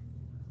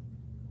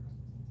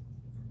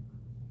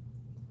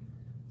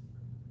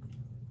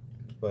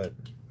 But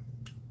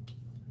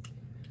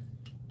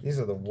these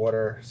are the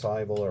water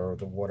soluble or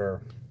the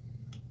water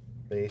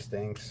based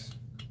inks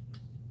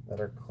that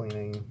are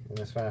cleaning in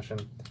this fashion,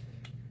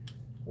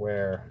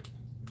 where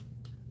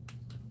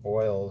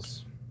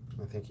oils,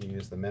 I think you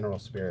use the mineral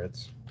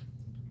spirits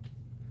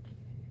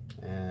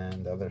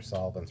and other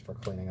solvents for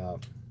cleaning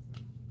up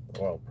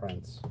oil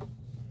prints,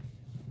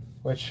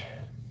 which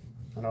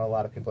I know a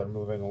lot of people are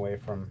moving away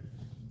from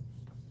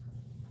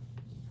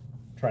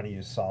trying to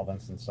use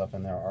solvents and stuff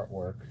in their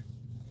artwork.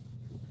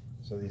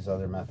 So these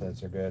other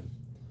methods are good.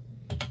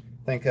 I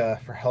think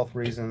for health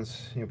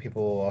reasons,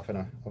 people will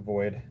often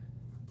avoid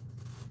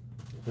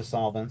the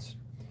solvents.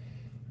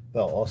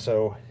 They'll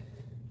also,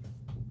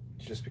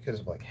 just because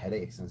of like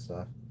headaches and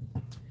stuff,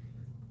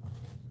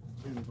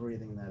 and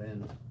breathing that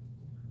in.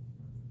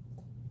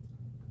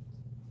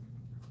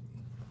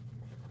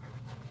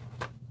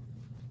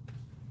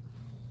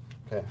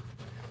 Okay,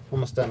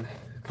 almost done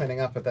cleaning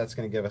up, but that's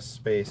going to give us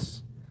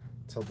space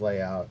to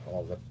lay out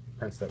all the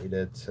prints that we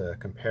did, to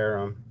compare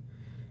them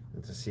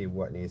and to see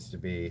what needs to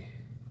be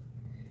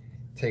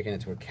taken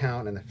into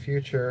account in the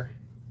future.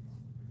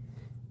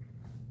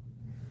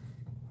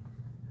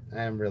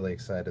 I am really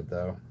excited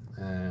though,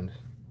 and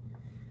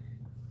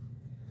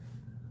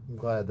I'm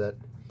glad that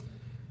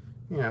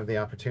you have the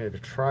opportunity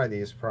to try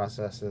these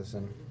processes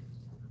and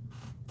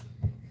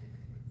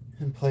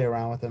play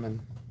around with them and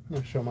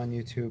show them on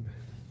YouTube.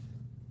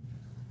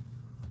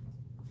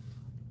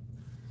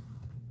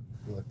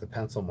 Look, the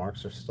pencil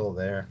marks are still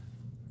there.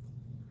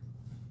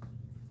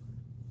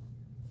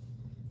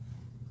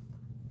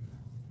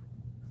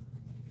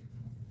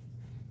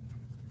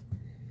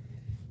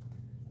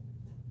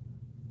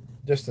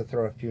 Just to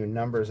throw a few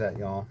numbers at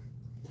y'all,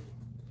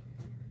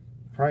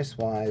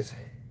 price-wise,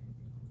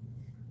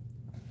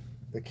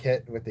 the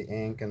kit with the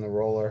ink and the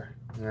roller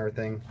and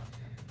everything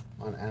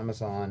on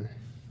Amazon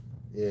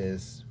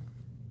is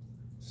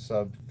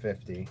sub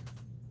 50.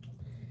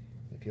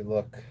 If you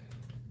look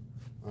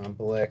on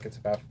Blick, it's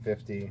about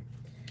 50.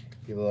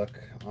 If you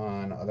look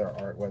on other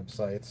art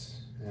websites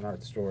and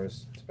art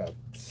stores, it's about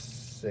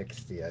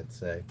 60, I'd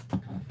say.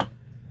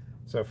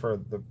 So for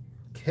the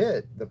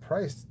kit, the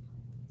price,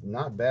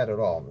 not bad at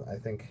all. I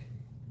think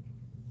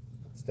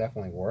it's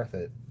definitely worth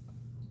it.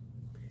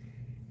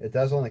 It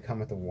does only come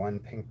with the one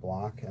pink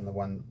block and the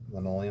one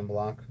linoleum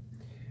block,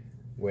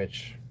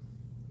 which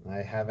I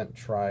haven't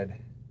tried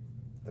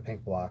the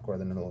pink block or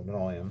the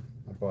linoleum.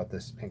 I bought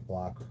this pink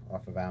block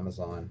off of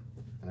Amazon,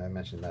 and I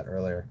mentioned that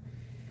earlier,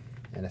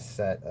 in a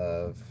set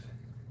of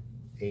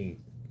 8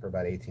 for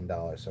about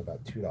 $18, so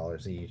about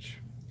 $2 each.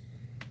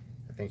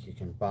 I think you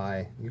could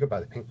buy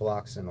the pink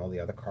blocks and all the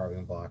other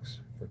carving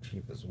blocks for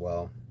cheap as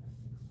well.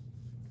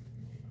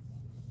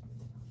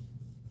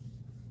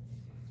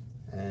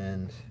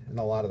 And in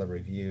a lot of the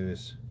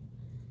reviews,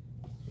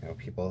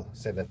 people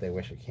say that they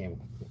wish it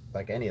came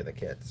like any of the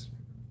kits.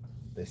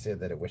 They said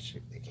that it wish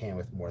it came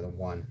with more than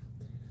one.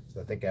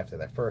 So I think after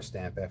that first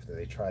stamp, after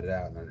they tried it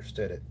out and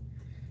understood it,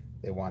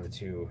 they wanted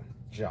to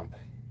jump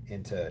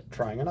into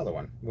trying another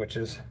one, which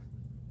is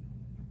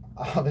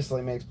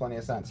obviously makes plenty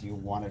of sense. You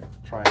want to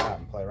try it out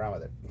and play around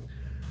with it.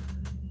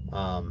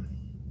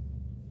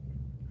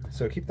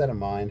 So keep that in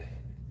mind.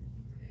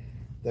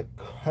 The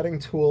cutting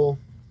tool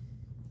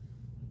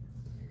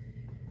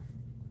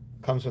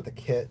comes with a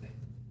kit,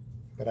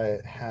 but I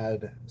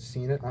had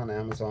seen it on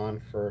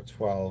Amazon for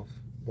 $12,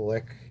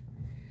 Blick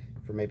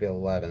for maybe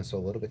 11, so a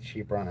little bit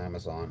cheaper on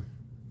Amazon,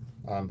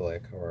 on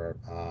Blick, or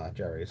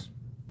Jerry's,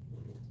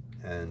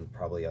 and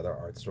probably other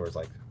art stores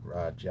like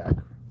Jack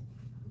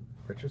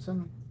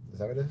Richardson. Is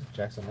that what it is?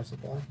 Jackson Art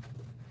Supply.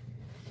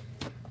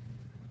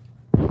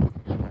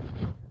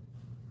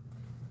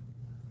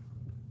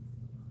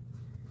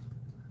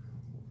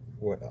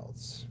 What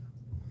else?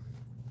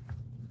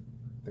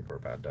 I think we're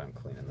about done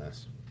cleaning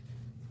this.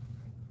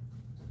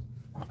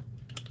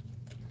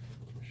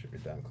 Should be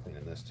done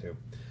cleaning this too.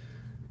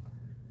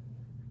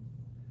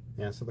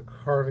 Yeah, so the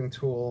carving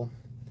tool,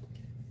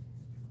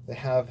 they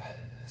have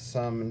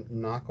some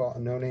knockoff,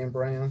 no-name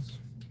brands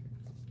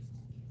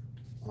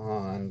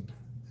on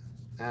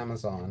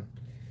Amazon,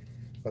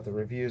 but the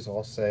reviews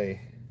all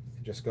say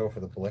just go for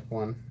the Blick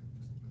one.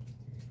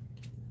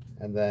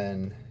 And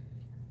then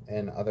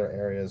in other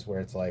areas where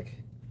it's like,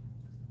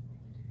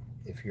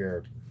 if you're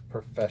a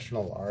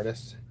professional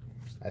artist,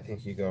 I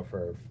think you go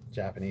for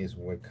Japanese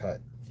woodcut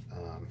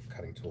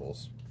cutting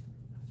tools.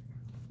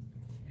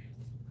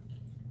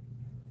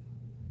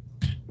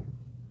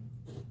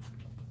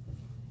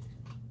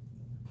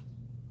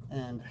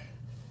 And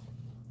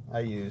I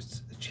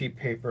used cheap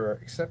paper,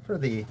 except for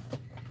the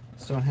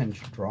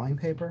Stonehenge drawing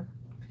paper,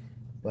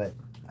 but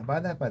I buy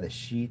that by the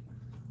sheet.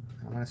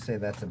 I'm going to say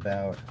that's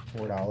about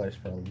 $4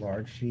 for a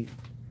large sheet.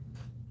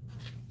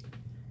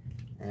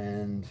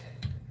 And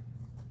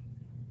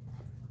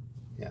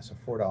yeah, so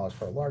 $4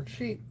 for a large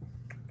sheet,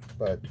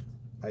 but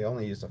I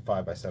only used a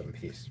 5x7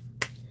 piece.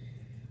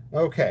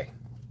 Okay.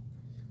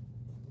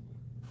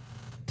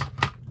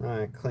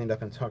 I cleaned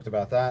up and talked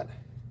about that.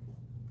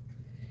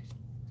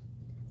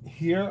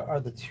 Here are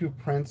the two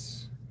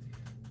prints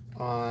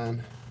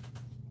on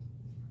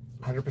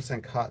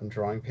 100% cotton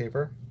drawing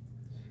paper.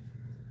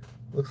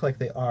 Looks like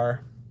they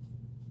are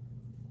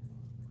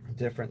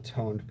different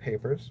toned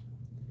papers.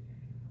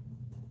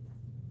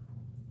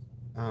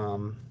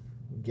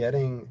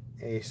 Getting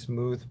a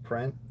smooth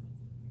print,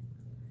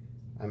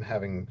 I'm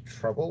having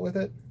trouble with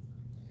it,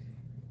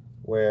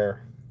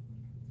 where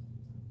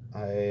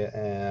I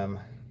am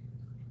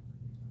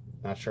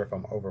not sure if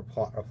I'm over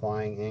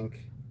applying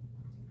ink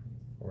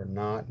or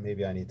not.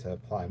 Maybe I need to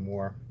apply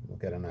more. We'll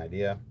get an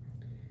idea.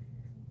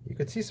 You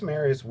could see some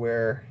areas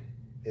where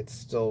it's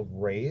still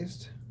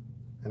raised,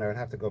 and I would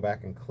have to go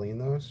back and clean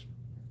those.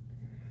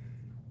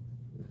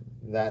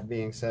 That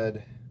being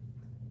said,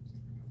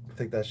 I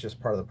think that's just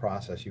part of the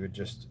process. You would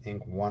just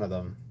ink one of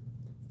them,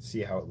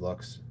 see how it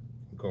looks,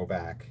 go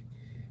back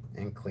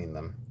and clean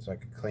them. So I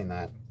could clean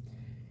that.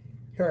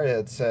 Here I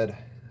had said,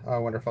 oh, I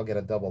wonder if I'll get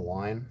a double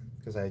line,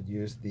 because I had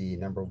used the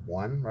number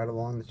 1 right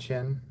along the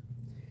chin,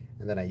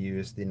 and then I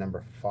used the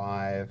number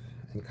 5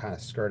 and kind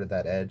of skirted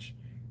that edge,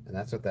 and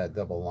that's what that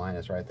double line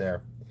is right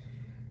there.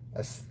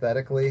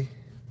 Aesthetically,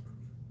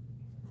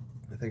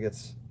 I think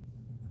it's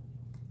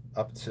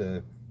up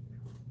to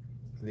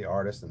the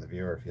artist and the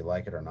viewer if you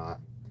like it or not.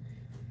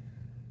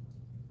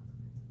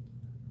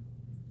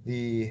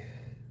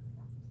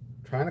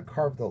 Trying to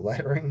carve the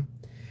lettering,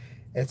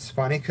 it's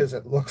funny because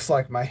it looks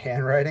like my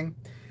handwriting,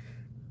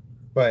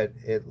 but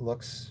it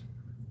looks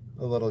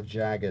a little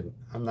jagged.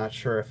 I'm not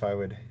sure if I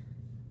would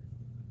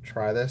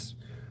try this,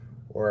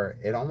 or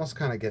it almost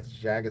kind of gets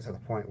jagged to the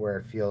point where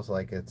it feels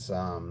like it's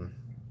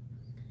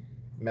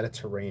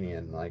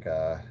Mediterranean, like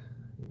a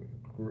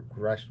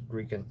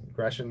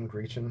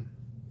Grecian,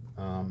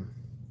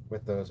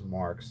 with those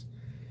marks.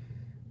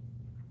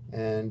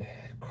 And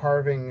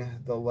carving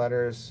the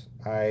letters,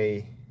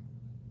 I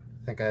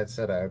think I had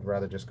said I'd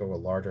rather just go a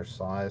larger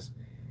size,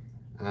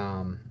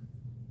 and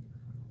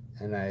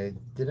I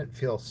didn't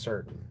feel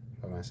certain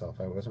of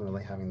myself. I wasn't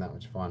really having that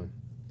much fun.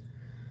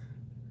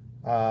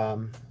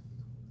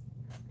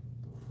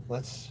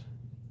 Let's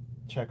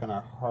check on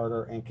our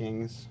harder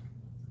inkings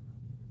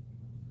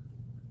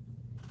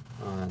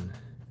on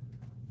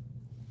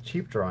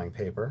cheap drawing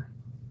paper.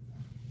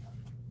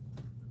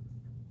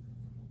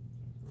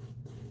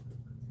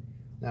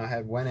 Now I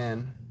had went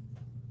in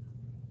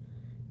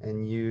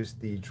and used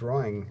the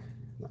drawing,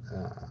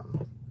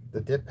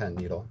 the dip pen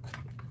needle,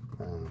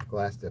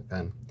 glass dip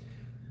pen,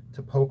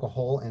 to poke a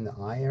hole in the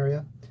eye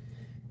area.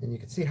 And you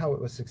can see how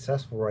it was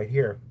successful right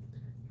here,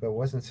 but it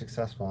wasn't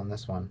successful on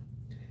this one.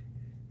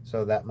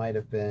 So that might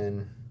have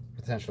been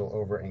potential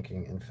over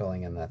inking and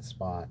filling in that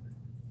spot,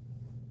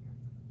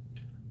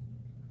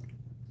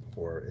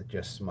 or it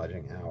just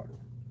smudging out.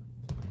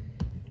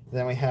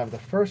 Then we have the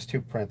first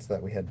two prints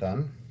that we had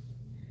done,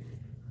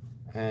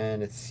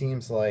 and it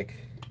seems like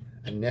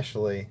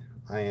initially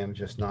I am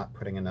just not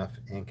putting enough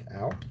ink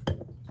out.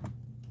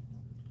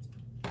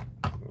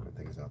 Moving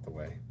things out the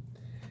way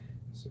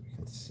so we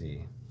can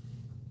see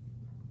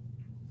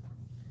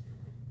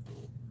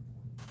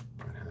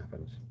what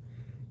happened.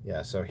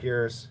 Yeah, so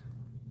here's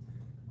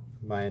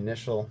my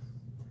initial,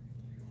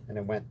 and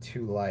it went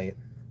too light.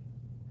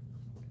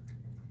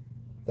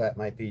 That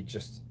might be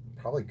just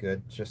probably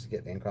good just to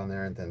get ink on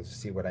there and then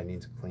see what I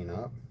need to clean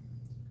up.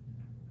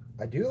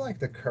 I do like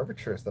the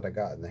curvatures that I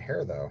got in the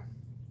hair though.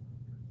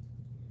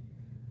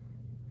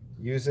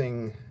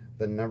 Using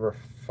the number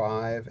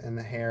 5 in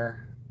the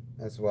hair,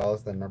 as well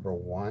as the number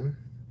 1.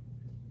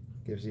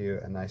 Gives you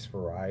a nice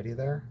variety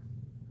there.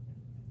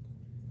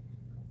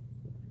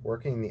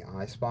 Working the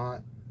eye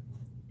spot,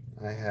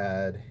 I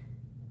had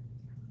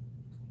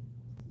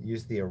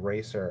used the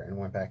eraser and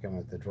went back in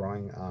with the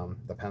drawing,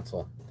 the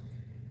pencil.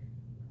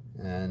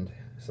 And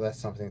so that's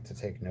something to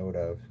take note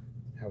of,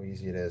 how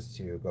easy it is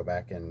to go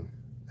back and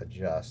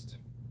adjust.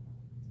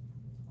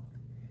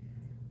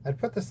 I'd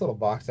put this little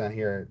box down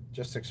here,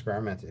 just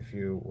experiment if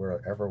you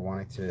were ever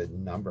wanting to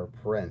number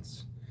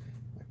prints,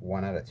 like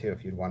 1 out of 2,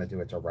 if you'd want to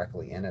do it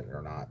directly in it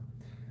or not.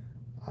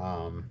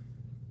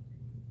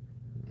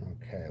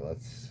 Okay,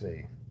 let's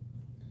see.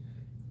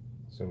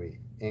 So we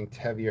inked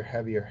heavier,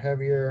 heavier,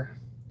 heavier.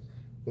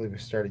 I believe we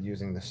started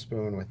using the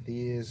spoon with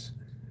these,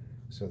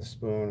 so the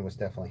spoon was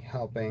definitely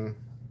helping.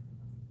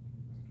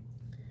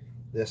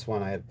 This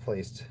one I had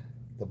placed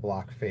the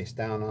block face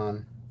down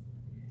on.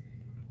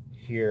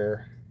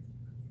 Here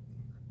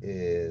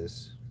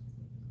is,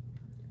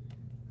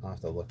 I'll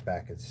have to look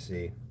back and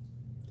see,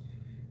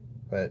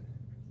 but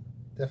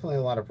definitely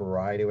a lot of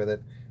variety with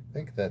it. I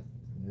think that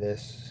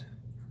this,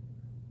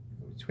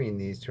 between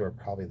these two, are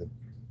probably the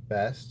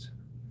best.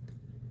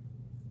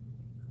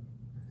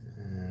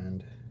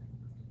 And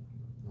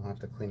I'll have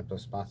to clean up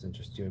those spots and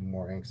just do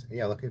more inks.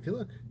 Yeah, look, if you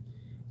look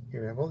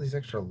here, we have all these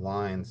extra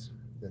lines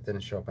that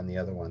didn't show up on the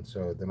other one,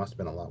 so there must have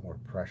been a lot more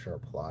pressure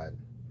applied,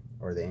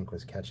 or the ink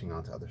was catching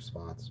on to other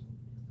spots.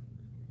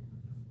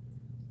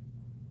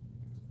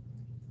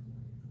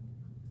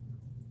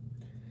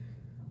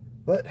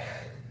 But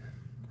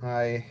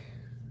I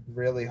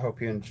really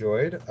hope you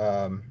enjoyed.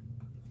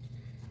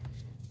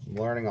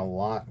 Learning a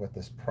lot with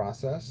this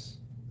process.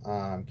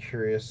 I'm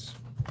curious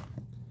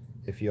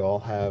if you all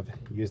have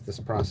used this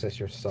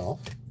process yourself.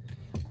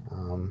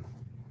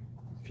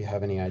 If you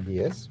have any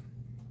ideas.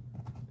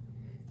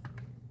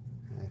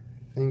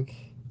 I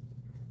think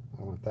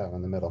I want that one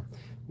in the middle.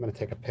 I'm going to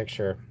take a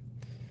picture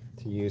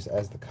to use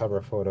as the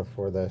cover photo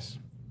for this.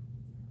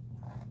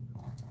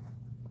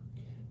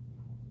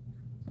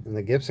 And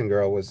the Gibson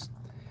girl was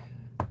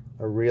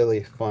a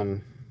really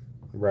fun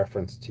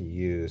reference to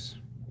use.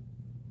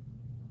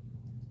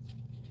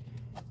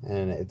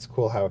 And it's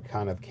cool how it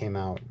kind of came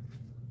out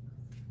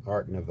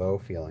Art Nouveau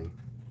feeling.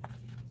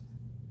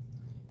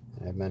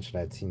 And I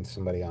mentioned I'd seen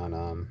somebody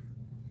on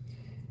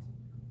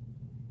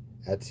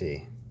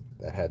Etsy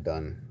that had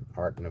done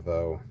Art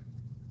Nouveau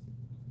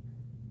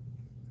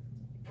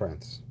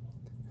prints.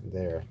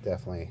 They're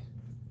definitely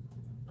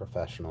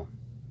professional.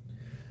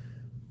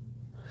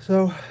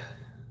 So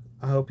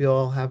I hope you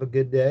all have a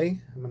good day.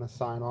 I'm going to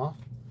sign off.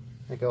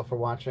 Thank you all for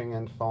watching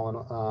and following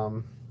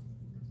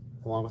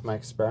along with my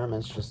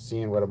experiments, just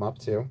seeing what I'm up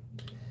to.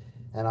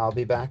 And I'll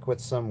be back with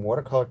some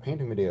watercolor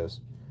painting videos.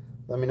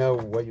 Let me know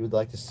what you would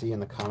like to see in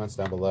the comments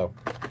down below.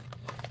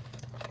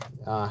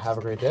 Have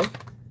a great day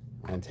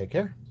and take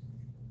care.